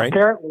 Right.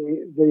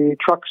 Apparently, the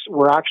trucks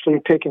were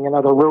actually taking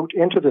another route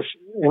into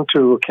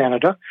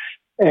Canada,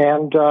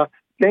 and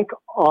think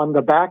on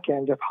the back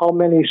end of how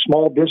many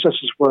small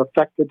businesses were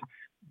affected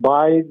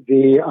by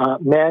the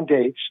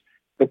mandates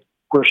that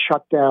were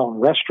shut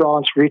down,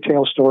 restaurants,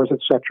 retail stores,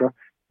 etc.,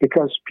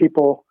 because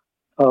people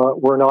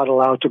were not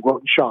allowed to go out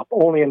and shop,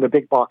 only in the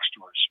big box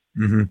stores.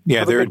 Mm-hmm.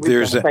 Yeah,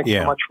 there's Thanks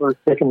so much for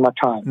taking my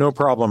time. No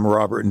problem,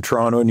 Robert, in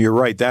Toronto. And you're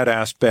right, that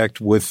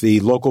aspect with the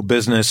local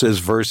businesses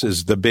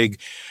versus the big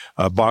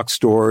box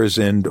stores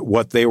and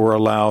what they were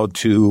allowed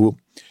to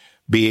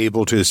be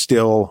able to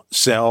still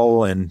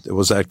sell. And there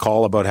was that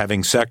call about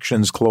having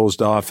sections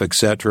closed off, et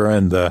cetera,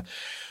 and the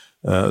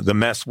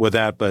mess with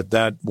that. But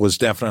that was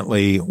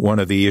definitely one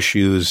of the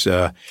issues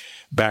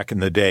back in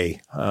the day,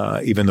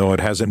 even though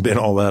it hasn't been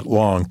all that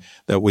long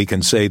that we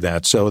can say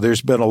that. So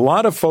there's been a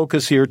lot of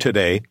focus here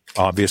today,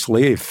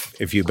 obviously,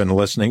 if you've been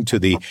listening to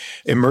the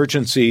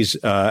Emergencies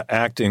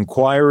Act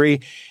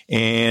inquiry.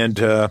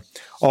 And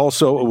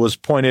also it was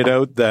pointed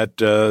out that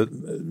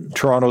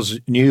Toronto's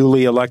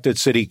newly elected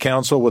city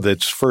council, with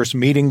its first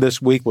meeting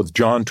this week with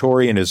John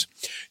Tory and his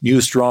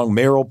new strong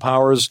mayoral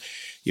powers,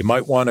 you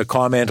might want to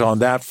comment on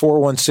that.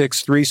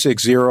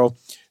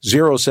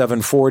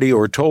 416-360-0740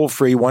 or toll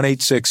free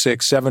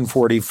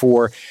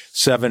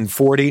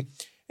 1-866-744-740.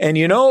 And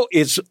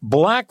it's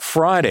Black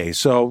Friday.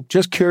 So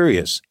just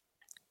curious,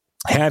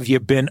 have you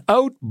been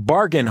out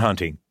bargain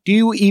hunting? Do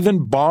you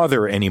even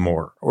bother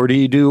anymore? Or do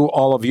you do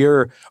all of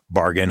your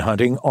bargain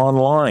hunting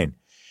online?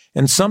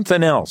 And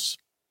something else.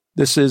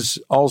 This is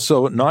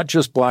also not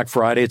just Black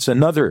Friday. It's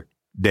another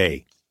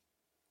day.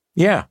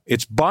 Yeah,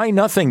 it's Buy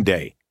Nothing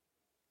Day.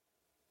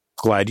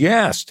 Glad you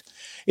asked.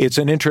 It's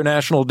an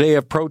international day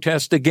of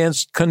protest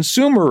against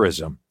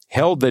consumerism,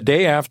 held the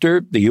day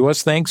after the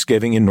U.S.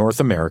 Thanksgiving in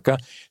North America,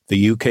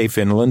 the UK,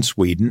 Finland,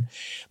 Sweden.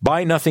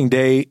 Buy Nothing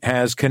Day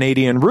has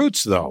Canadian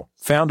roots, though,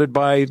 founded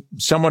by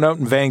someone out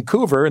in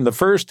Vancouver, and the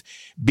first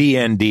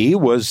BND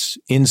was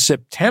in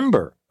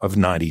September of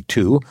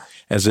 92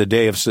 as a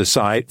day of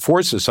society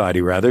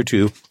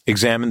to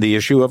examine the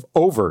issue of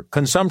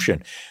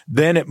overconsumption.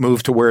 Then it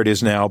moved to where it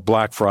is now,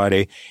 Black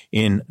Friday,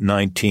 in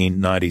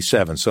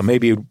 1997. So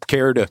maybe you'd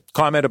care to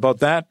comment about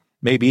that,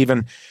 maybe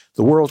even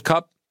the World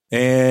Cup.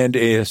 And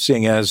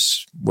seeing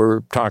as we're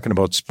talking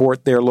about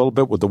sport there a little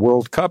bit with the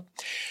World Cup,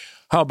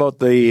 how about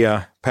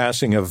the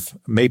passing of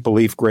Maple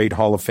Leaf great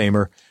Hall of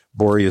Famer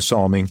Borje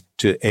Salming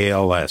to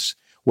ALS?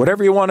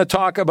 Whatever you want to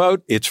talk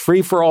about, it's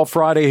Free for All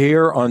Friday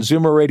here on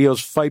Zoomer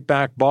Radio's Fight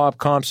Back. Bob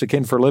Komsic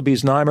in for Libby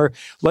Znaimer.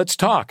 Let's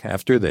talk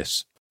after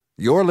this.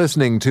 You're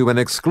listening to an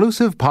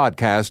exclusive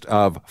podcast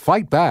of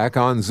Fight Back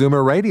on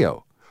Zoomer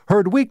Radio.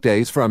 Heard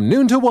weekdays from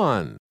noon to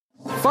 1.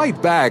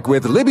 Fight Back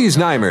with Libby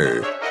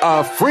Znaimer.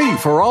 A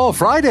free-for-all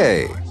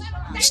Friday.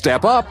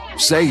 Step up,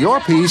 say your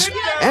piece,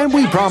 and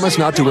we promise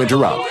not to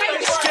interrupt.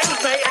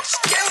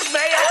 Excuse me!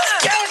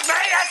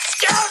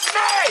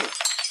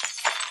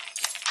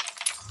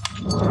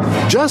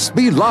 Just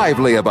be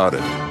lively about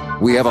it.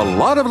 We have a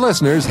lot of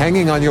listeners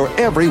hanging on your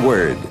every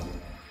word.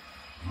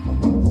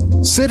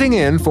 Sitting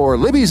in for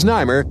Libby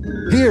Znaimer,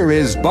 here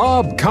is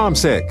Bob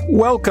Komsic.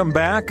 Welcome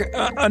back.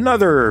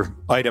 Another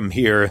item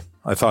here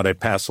I thought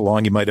I'd pass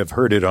along. You might have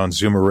heard it on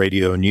Zoomer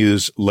Radio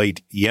News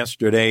late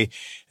yesterday,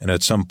 and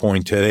at some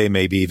point today,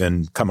 maybe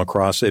even come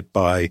across it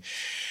by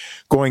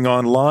going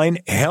online.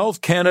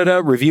 Health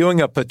Canada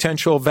reviewing a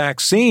potential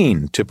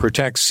vaccine to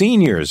protect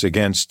seniors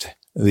against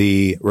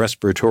the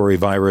respiratory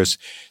virus,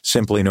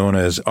 simply known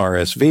as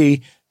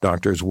RSV.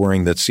 Doctors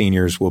worrying that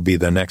seniors will be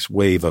the next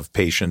wave of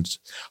patients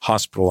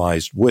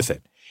hospitalized with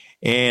it.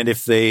 And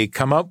if they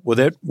come up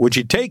with it, would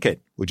you take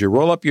it? Would you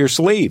roll up your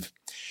sleeve?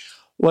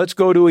 Let's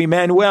go to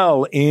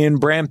Emmanuel in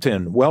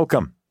Brampton.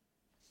 Welcome.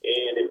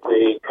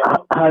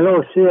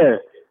 Hello, sir.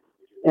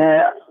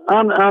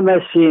 I'm a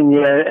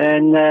senior,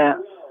 and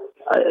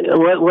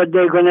what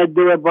they're going to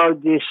do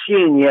about the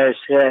seniors?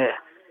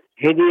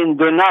 He didn't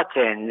do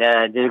nothing,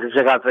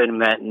 the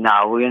government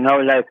now,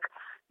 like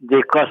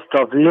the cost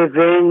of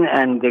living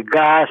and the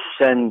gas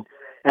and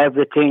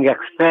everything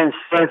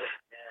expensive.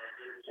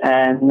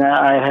 And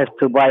I have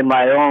to buy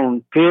my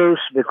own pills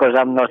because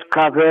I'm not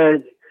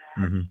covered.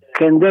 Mm-hmm.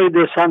 Can they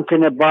do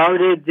something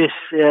about it, these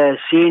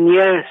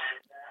seniors?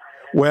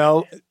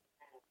 Well,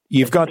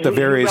 you've got the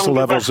various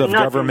levels of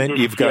government.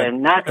 You've got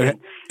nothing.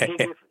 They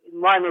give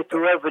money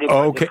to everybody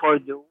for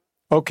the...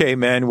 Okay,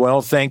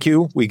 Manuel, thank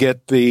you. We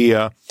get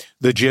the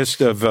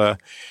gist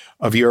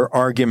of your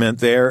argument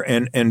there,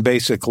 and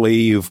basically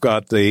you've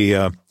got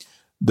the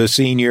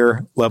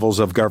senior levels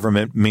of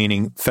government,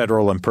 meaning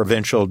federal and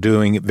provincial,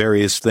 doing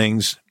various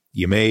things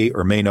you may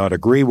or may not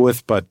agree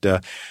with, but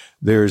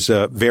there's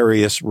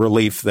various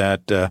relief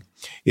that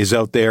is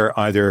out there,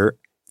 either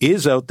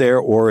is out there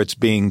or it's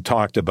being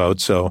talked about.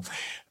 So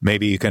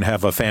maybe you can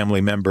have a family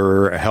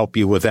member help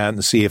you with that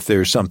and see if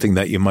there's something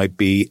that you might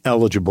be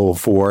eligible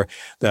for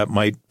that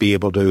might be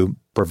able to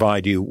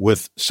provide you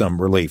with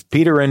some relief.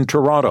 Peter in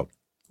Toronto,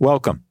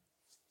 welcome.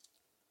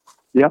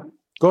 Yep.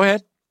 Go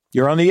ahead.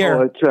 You're on the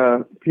air. Oh,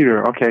 it's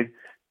Peter. Okay.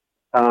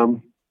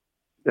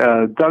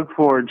 Doug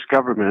Ford's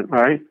government,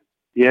 right?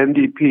 The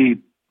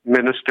NDP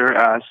minister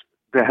asked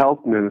the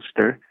health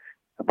minister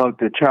about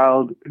the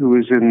child who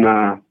was in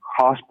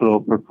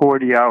hospital for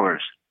 40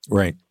 hours.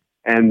 Right.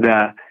 And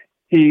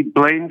he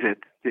blamed it.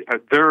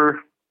 Their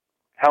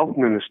health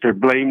minister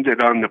blamed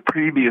it on the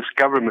previous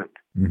government.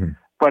 Mm-hmm.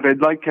 But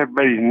I'd like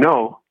everybody to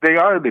know they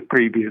are the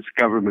previous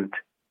government.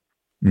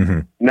 Mm-hmm.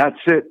 And that's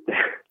it.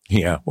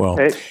 Yeah, well,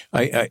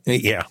 I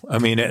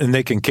mean, and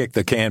they can kick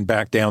the can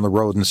back down the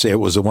road and say it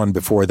was the one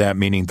before that,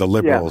 meaning the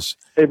Liberals.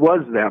 Yeah, it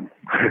was them.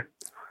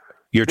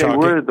 They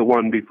were the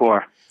one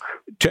before.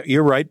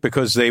 You're right,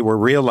 because they were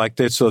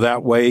reelected, so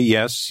that way,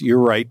 yes, you're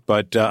right.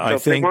 But I think...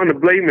 if they want to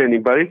blame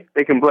anybody,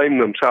 they can blame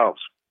themselves.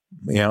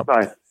 Yeah.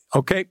 Bye.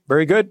 Okay,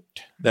 very good.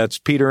 That's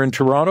Peter in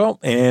Toronto.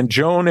 And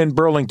Joan in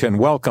Burlington,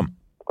 welcome.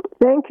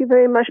 Thank you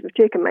very much for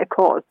taking my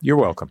call. You're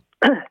welcome.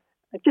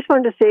 I just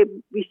wanted to say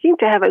we seem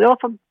to have an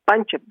awful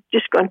bunch of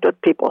disgruntled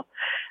people.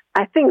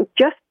 I think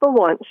just for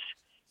once,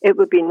 it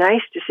would be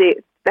nice to say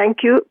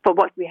thank you for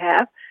what we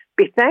have.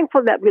 Be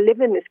thankful that we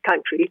live in this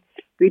country.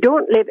 We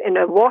don't live in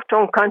a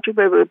war-torn country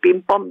where we're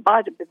being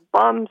bombarded with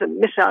bombs and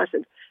missiles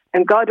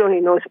and God only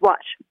knows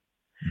what.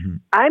 Mm-hmm.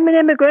 I'm an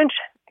immigrant.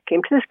 I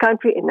came to this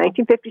country in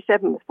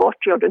 1957 with 4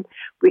 children.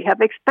 We have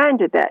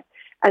expanded that.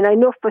 And I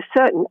know for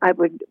certain my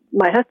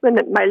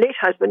late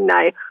husband and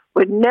I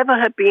would never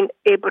have been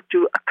able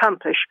to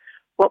accomplish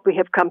what we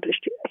have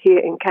accomplished here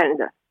in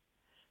Canada.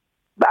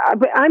 But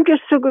I'm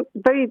just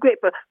very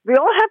grateful. We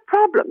all have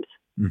problems.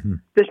 Mm-hmm.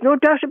 There's no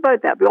doubt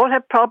about that. We all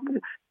have problems,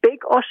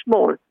 big or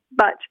small.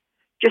 But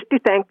just be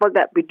thankful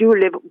that we do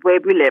live where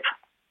we live.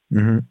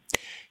 Mm-hmm.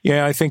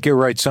 Yeah, I think you're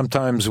right.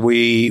 Sometimes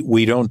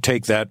we don't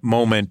take that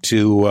moment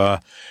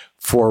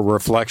for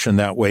reflection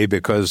that way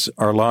because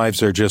our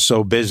lives are just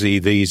so busy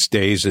these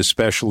days,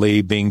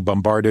 especially being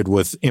bombarded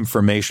with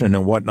information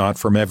and whatnot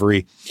from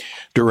every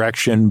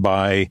direction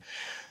by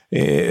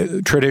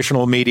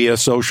traditional media,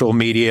 social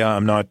media.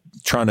 I'm not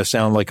trying to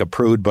sound like a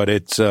prude, but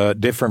it's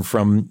different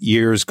from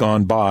years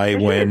gone by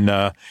when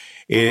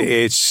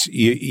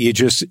you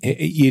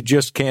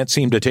just can't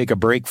seem to take a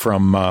break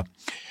from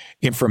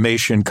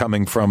information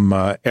coming from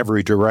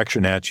every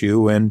direction at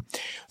you. And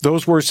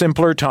those were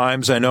simpler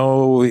times. I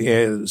know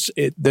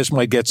this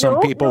might get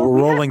some people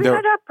rolling their... We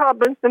had our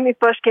problems when we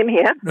first came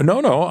here.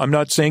 No, I'm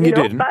not saying you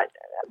didn't. But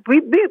we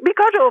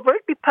got over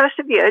it. We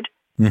persevered.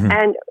 Mm-hmm.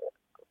 And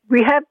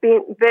we have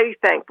been very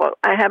thankful.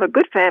 I have a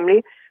good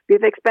family.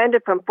 We've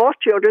expanded from 4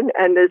 children,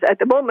 and there's, at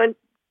the moment,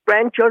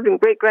 grandchildren,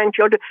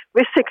 great-grandchildren.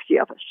 We're 60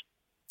 of us.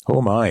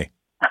 Oh, my.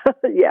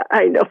 Yeah,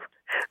 I know.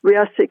 We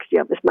are 60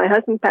 of us. My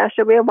husband passed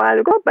away a while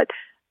ago, but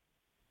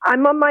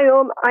I'm on my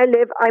own.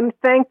 I'm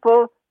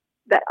thankful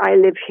that I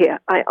live here.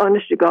 I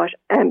honest to gosh,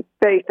 am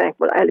very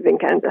thankful I live in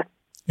Canada.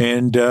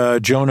 And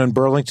Joan in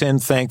Burlington,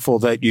 thankful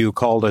that you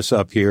called us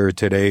up here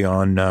today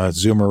on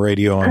Zoomer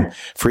Radio on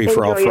Free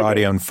for All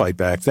Friday on Fight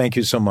Back. Thank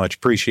you so much.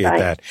 Appreciate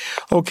that.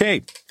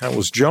 Okay, that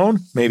was Joan.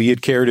 Maybe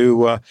you'd care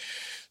to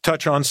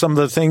touch on some of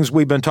the things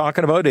we've been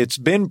talking about. It's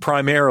been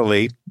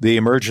primarily the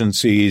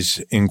emergencies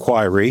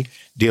inquiry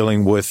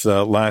dealing with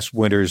last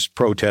winter's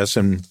protests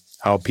and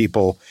how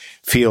people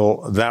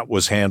feel that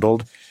was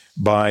handled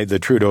by the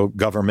Trudeau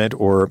government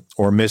or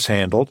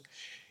mishandled.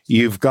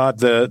 You've got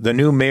the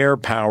new mayor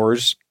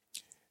powers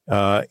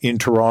in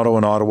Toronto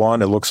and Ottawa,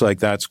 and it looks like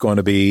that's going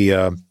to be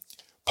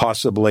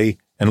possibly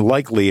and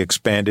likely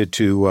expanded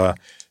to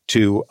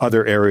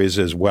other areas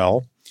as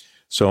well.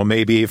 So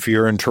maybe if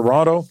you're in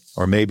Toronto,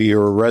 or maybe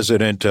you're a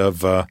resident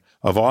of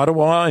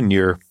Ottawa and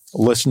you're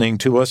listening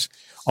to us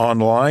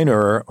online,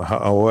 or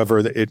however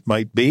it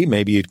might be,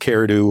 maybe you'd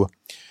care to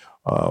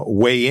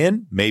weigh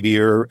in. Maybe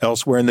you're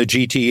elsewhere in the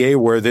GTA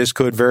where this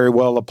could very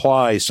well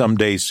apply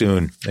someday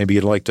soon. Maybe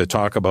you'd like to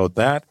talk about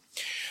that.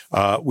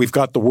 We've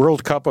got the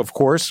World Cup, of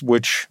course,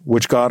 which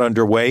got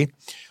underway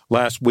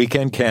last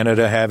weekend.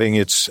 Canada having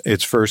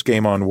its first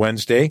game on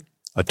Wednesday.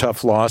 A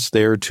tough loss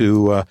there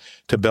to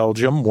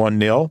Belgium,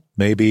 1-0.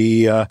 Maybe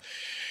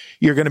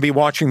you're going to be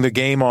watching the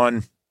game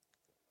on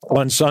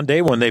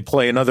Sunday when they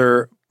play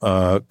another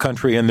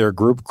country in their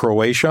group,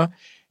 Croatia.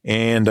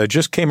 And I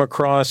just came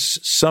across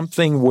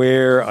something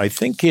where I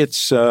think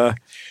it's one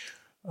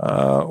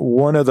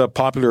of the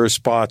popular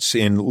spots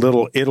in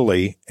Little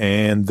Italy,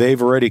 and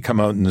they've already come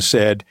out and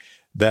said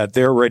that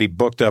they're already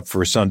booked up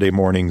for Sunday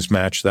morning's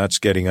match. That's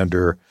getting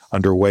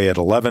underway at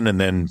 11. And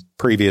then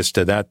previous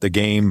to that,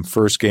 the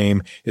first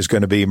game is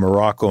going to be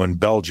Morocco and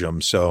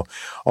Belgium. So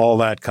all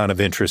that kind of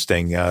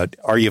interesting.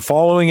 Are you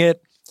following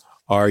it?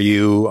 Are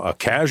you a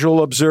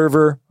casual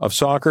observer of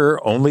soccer?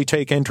 Only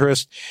take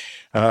interest?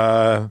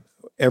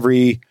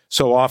 Every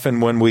so often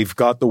when we've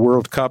got the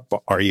World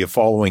Cup, are you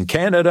following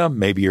Canada?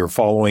 Maybe you're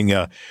following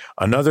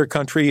another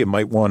country. You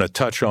might want to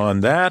touch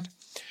on that.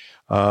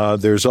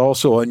 There's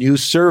also a new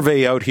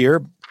survey out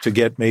here to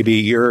get maybe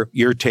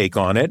your take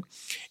on it.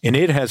 And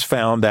it has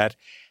found that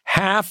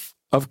half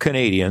of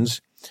Canadians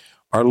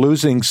are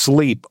losing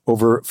sleep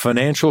over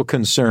financial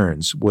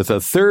concerns, with a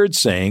third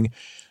saying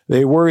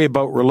they worry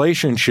about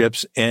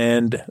relationships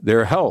and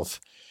their health.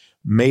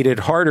 Made it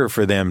harder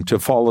for them to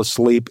fall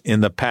asleep in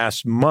the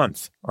past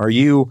month. Are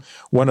you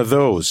one of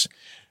those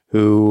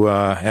who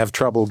have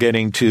trouble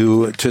getting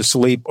to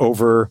sleep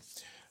over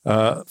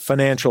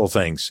financial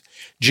things?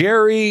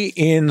 Jerry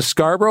in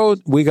Scarborough,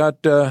 we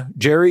got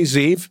Jerry,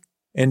 Zeev,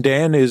 and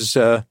Dan. Is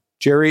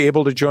Jerry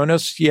able to join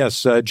us?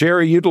 Yes.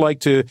 Jerry, you'd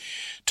like to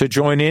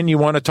join in. You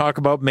want to talk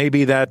about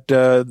maybe that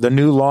the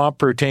new law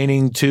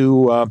pertaining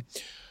to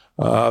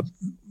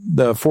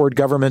the Ford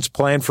government's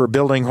plan for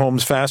building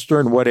homes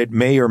faster and what it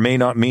may or may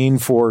not mean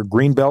for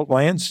Greenbelt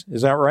lands.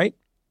 Is that right?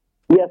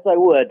 Yes, I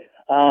would.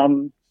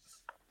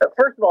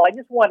 First of all, I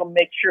just want to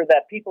make sure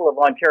that people of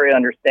Ontario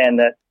understand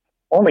that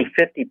only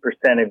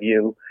 50% of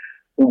you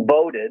who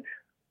voted,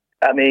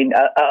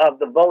 of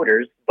the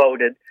voters,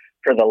 voted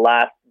for the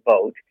last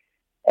vote.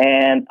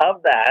 And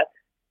of that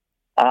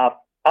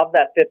 50%,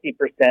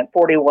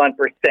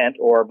 41%,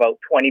 or about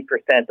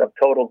 20% of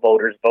total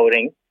voters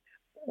voting,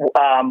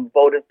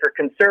 voted for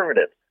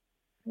Conservatives.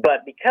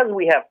 But because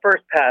we have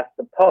first past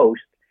the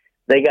post,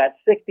 they got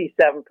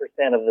 67%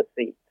 of the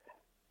seats.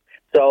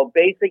 So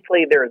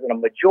basically there's a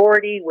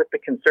majority with the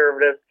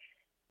Conservatives,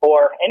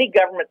 or any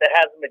government that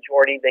has a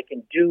majority, they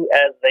can do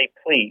as they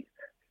please.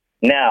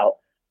 Now,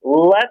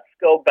 let's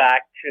go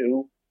back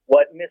to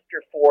what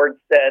Mr. Ford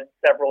said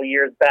several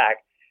years back.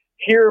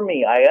 Hear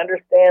me, I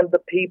understand the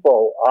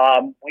people.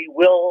 We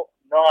will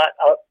not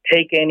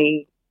take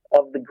any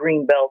of the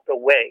Greenbelt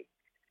away.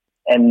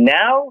 And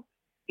now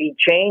he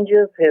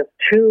changes his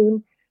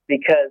tune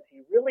because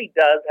he really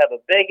does have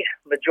a big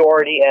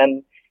majority,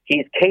 and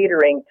he's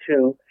catering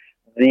to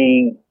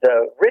the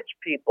rich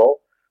people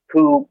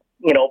who,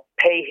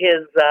 pay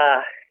his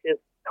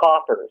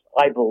coffers,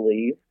 I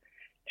believe,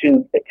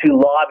 to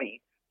lobby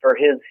for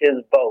his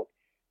vote.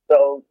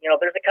 So,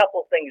 there's a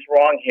couple of things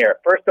wrong here.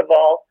 First of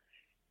all,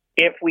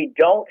 if we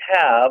don't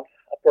have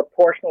a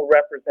proportional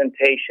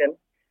representation,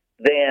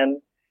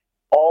 then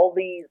all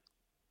these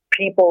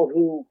people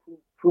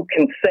who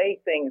can say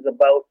things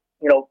about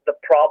the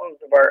problems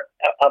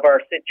of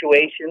our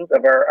situations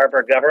of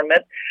our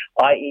government,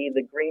 i.e.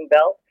 the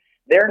Greenbelt,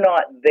 they're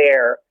not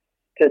there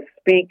to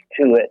speak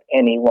to it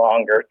any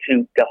longer,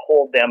 to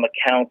hold them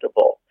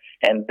accountable,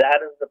 and that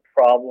is the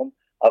problem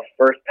of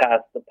first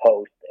past the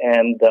post.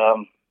 And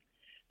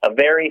a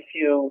very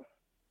few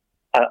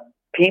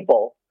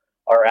people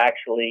are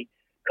actually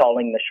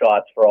calling the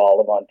shots for all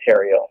of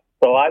Ontario.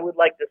 So I would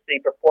like to see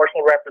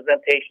proportional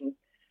representation.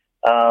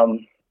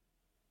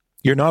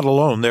 You're not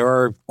alone. There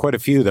are quite a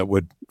few that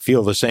would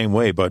feel the same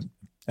way, but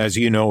as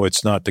you know,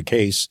 it's not the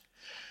case.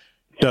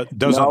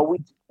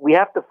 we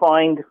have to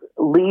find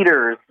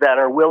leaders that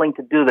are willing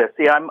to do this.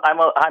 See, I'm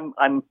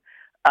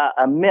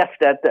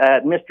miffed at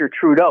Mr.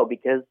 Trudeau,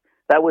 because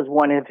that was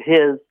one of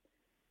his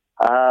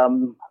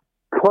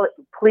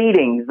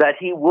pleadings, that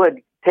he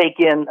would take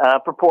in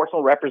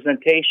proportional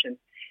representation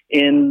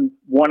in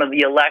one of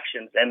the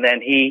elections, and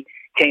then he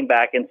came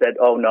back and said,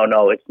 "Oh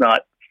no, it's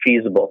not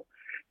feasible."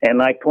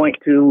 And I point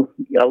to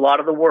a lot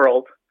of the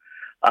world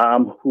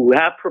who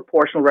have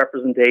proportional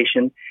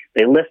representation.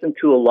 They listen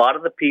to a lot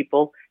of the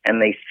people,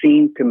 and they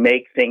seem to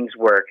make things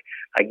work.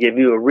 I give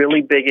you a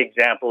really big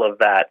example of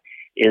that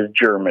is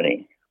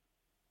Germany.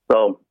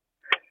 So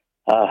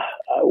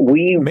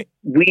we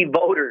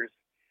voters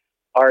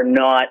are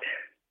not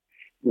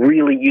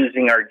really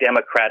using our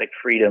democratic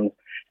freedoms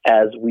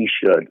as we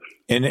should.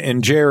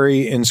 And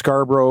Jerry, in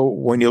Scarborough,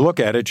 when you look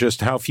at it,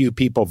 just how few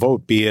people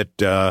vote, be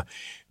it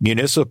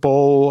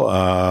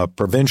municipal,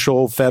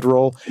 provincial,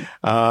 federal,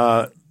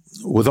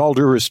 with all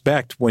due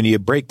respect, when you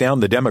break down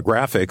the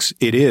demographics,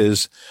 it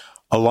is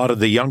a lot of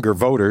the younger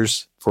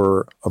voters,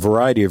 for a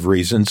variety of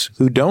reasons,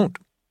 who don't.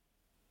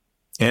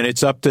 And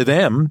it's up to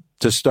them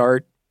to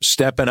start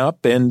stepping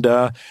up and,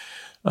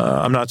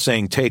 I'm not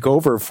saying take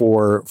over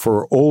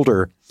for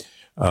older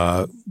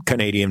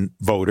Canadian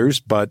voters,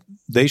 but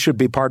they should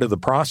be part of the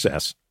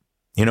process.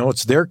 You know,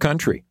 it's their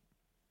country.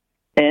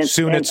 And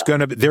soon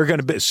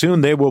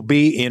soon they will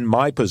be in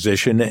my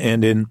position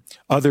and in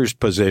others'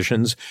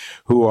 positions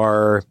who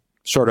are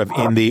sort of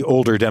in the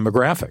older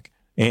demographic.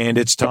 And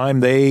it's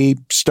time they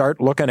start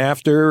looking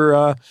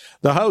after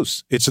the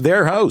house. It's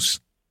their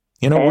house.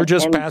 You know, we're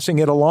just passing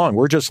it along.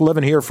 We're just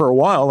living here for a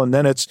while, and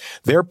then it's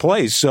their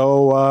place.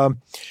 So,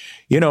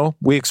 you know,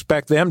 we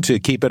expect them to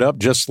keep it up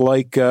just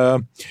like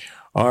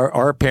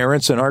our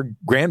parents and our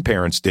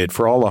grandparents did,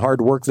 for all the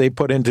hard work they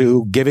put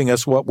into giving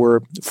us what we're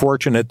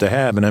fortunate to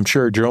have. And I'm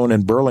sure Joan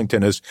in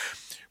Burlington has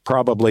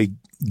probably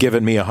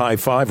given me a high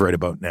five right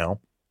about now.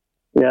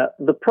 Yeah,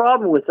 the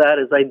problem with that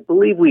is I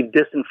believe we've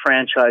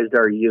disenfranchised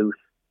our youth.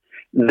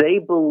 They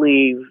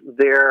believe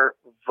their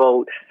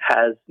vote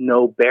has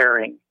no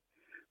bearing.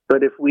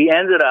 But if we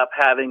ended up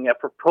having a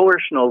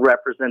proportional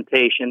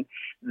representation,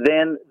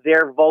 then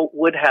their vote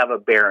would have a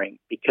bearing,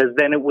 because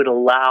then it would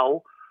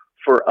allow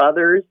for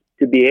others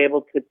to be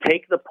able to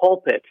take the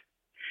pulpit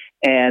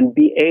and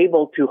be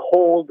able to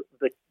hold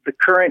the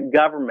current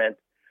government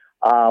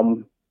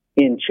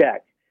in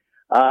check.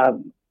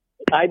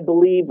 I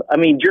believe,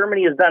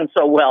 Germany has done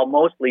so well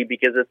mostly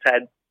because it's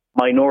had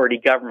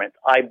minority government,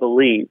 I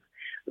believe,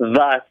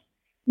 thus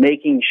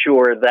making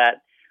sure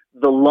that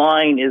the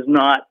line is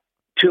not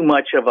too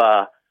much of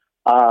a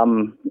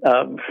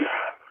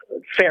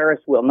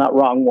Ferris wheel, not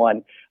wrong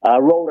one,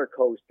 roller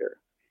coaster.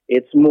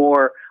 It's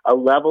more a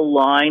level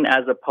line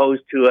as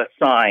opposed to a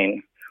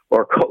sine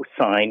or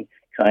cosine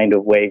kind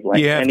of wavelength.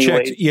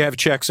 You have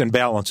checks and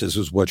balances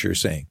is what you're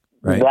saying,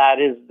 right? That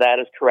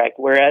is correct.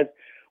 Whereas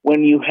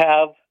when you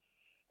have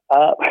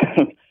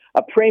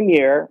a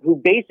premier who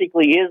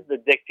basically is the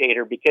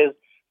dictator, because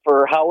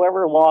for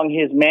however long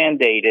his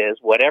mandate is,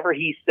 whatever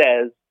he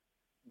says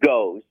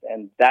goes.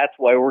 And that's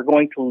why we're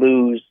going to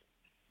lose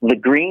the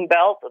green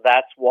belt.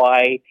 That's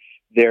why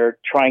they're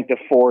trying to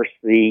force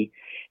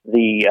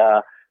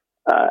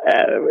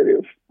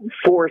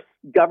force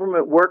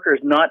government workers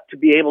not to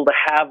be able to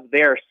have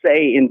their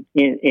say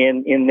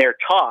in their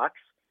talks,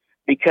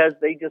 because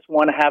they just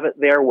want to have it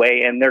their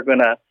way, and they're going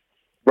to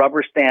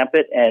rubber stamp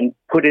it and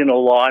put in a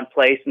law in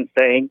place and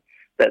saying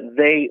that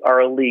they are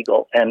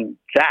illegal, and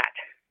that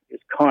is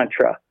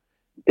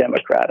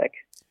contra-democratic.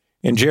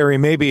 And Jerry,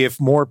 maybe if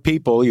more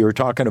people, you were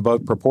talking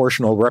about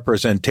proportional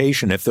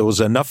representation, if there was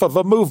enough of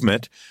a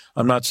movement,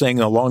 I'm not saying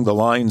along the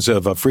lines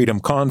of a freedom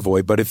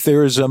convoy, but if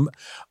there's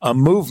a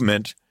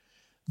movement,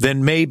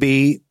 then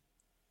maybe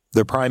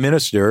the prime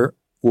minister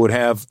would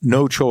have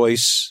no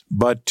choice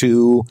but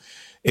to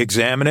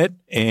examine it,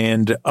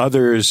 and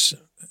others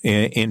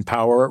in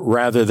power,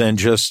 rather than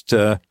just,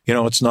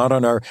 it's not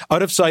on our,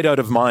 out of sight, out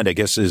of mind, I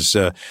guess is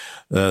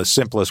the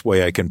simplest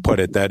way I can put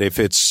it, that if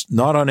it's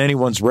not on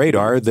anyone's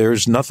radar,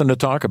 there's nothing to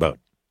talk about.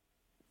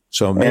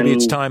 So maybe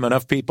it's time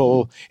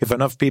if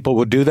enough people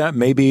would do that,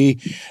 maybe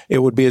it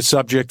would be a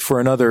subject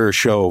for another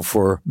show,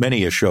 for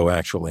many a show,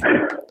 actually.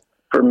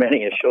 For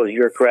many a show,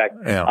 you're correct.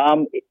 Yeah.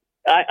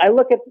 I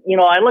look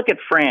at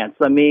France.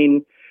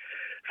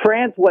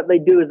 France, what they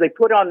do is they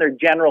put on their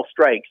general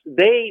strikes.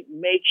 They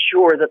make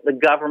sure that the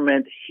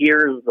government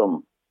hears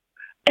them.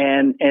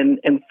 And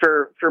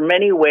for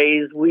many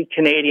ways, we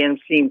Canadians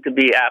seem to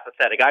be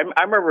apathetic.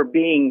 I remember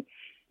being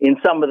in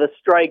some of the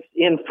strikes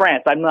in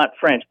France. I'm not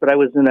French, but I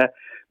was in a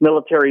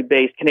military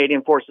base,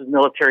 Canadian Forces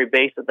military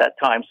base at that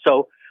time.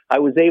 So I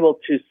was able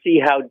to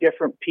see how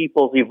different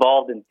peoples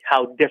evolved and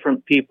how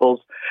different peoples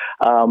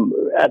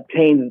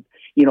obtained,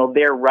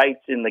 their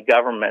rights in the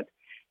government.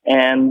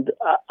 And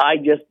I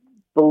just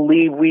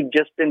believe we've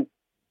just been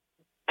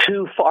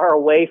too far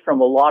away from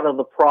a lot of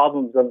the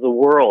problems of the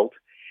world,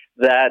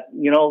 that,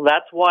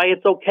 that's why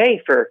it's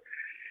okay for,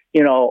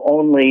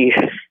 only,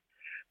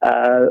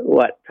 50%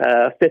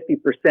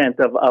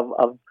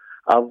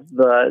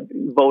 the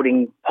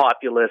voting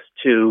populace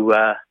to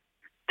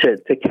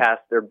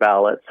cast their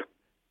ballots.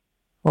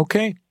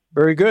 Okay,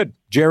 very good.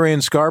 Jerry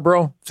in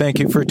Scarborough, thank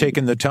you for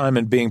taking the time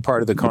and being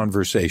part of the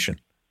conversation.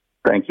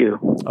 Thank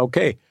you.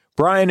 Okay.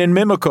 Brian in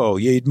Mimico,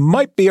 you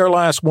might be our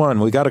last one.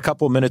 We got a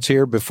couple of minutes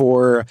here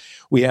before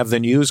we have the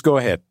news. Go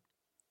ahead.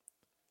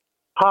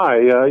 Hi.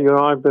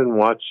 I've been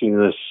watching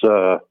this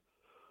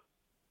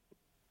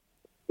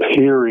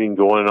hearing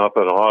going up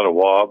in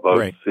Ottawa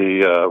about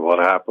the what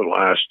happened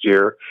last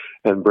year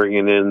and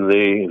bringing in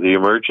the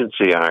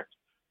Emergency Act.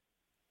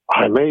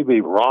 I may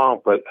be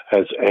wrong, but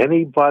has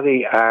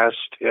anybody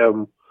asked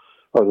him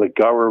or the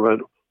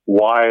government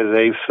why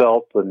they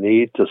felt the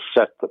need to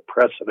set the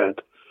precedent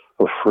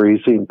of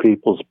freezing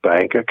people's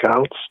bank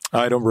accounts?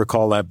 I don't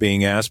recall that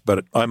being asked,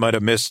 but I might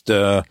have missed,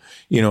 a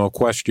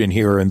question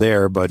here and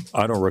there, but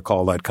I don't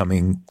recall that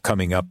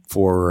coming up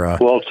for...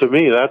 Well, to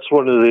me, that's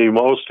one of the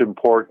most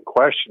important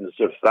questions.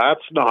 If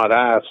that's not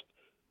asked,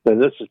 then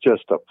this is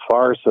just a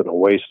farce and a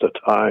waste of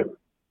time.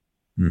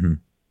 Mm-hmm.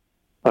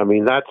 I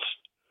mean, that's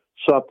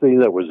something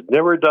that was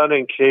never done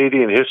in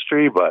Canadian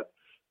history, but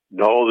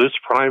no, this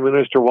prime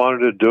minister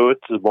wanted to do it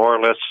to more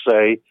or less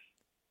say,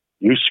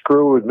 you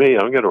screw with me,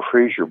 I'm going to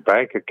freeze your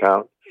bank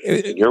account,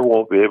 and you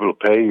won't be able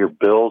to pay your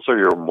bills or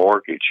your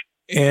mortgage.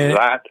 And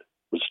that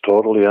was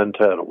totally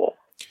untenable.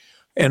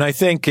 And I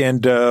think,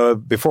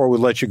 before we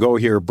let you go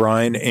here,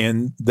 Brian,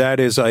 and that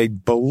is, I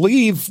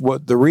believe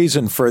what the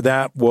reason for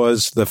that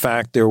was the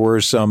fact there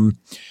were some,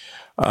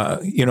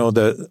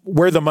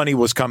 where the money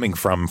was coming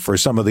from for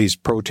some of these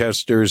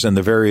protesters and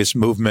the various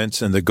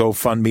movements and the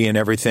GoFundMe and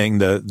everything.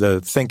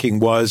 The thinking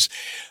was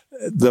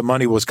the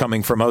money was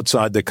coming from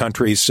outside the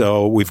country,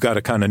 so we've got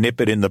to kind of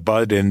nip it in the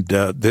bud, and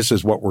this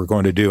is what we're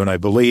going to do. And I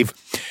believe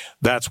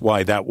that's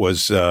why that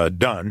was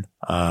done.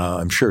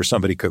 I'm sure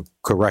somebody could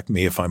correct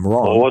me if I'm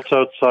wrong. Well, what's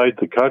outside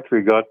the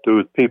country got to do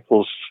with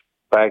people's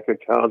bank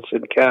accounts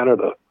in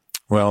Canada?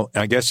 Well,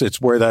 I guess it's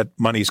where that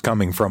money's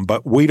coming from.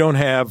 But we don't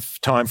have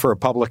time for a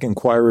public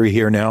inquiry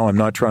here now. I'm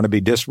not trying to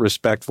be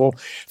disrespectful.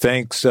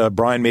 Thanks,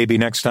 Brian. Maybe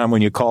next time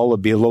when you call, it'll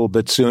be a little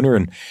bit sooner.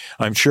 And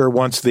I'm sure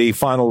once the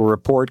final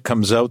report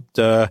comes out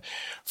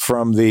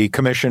from the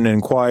Commission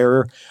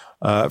Inquirer,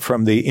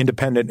 from the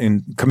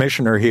independent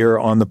commissioner here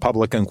on the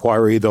public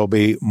inquiry, there'll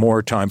be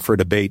more time for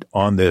debate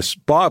on this.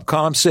 Bob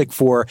Komsic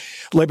for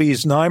Libby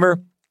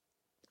Znaimer.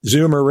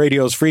 Zoomer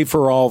Radio's Free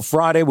for All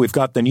Friday. We've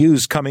got the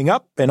news coming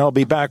up, and I'll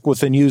be back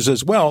with the news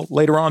as well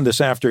later on this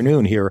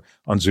afternoon here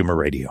on Zoomer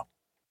Radio.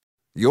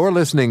 You're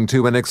listening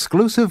to an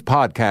exclusive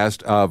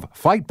podcast of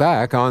Fight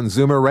Back on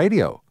Zoomer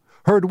Radio.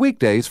 Heard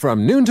weekdays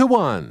from noon to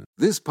 1.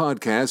 This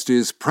podcast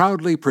is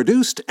proudly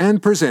produced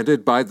and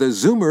presented by the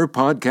Zoomer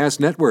Podcast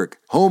Network,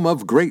 home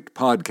of great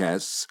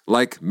podcasts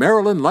like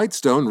Marilyn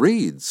Lightstone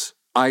Reads,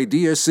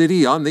 Idea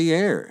City on the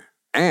Air,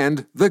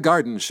 and The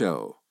Garden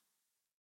Show.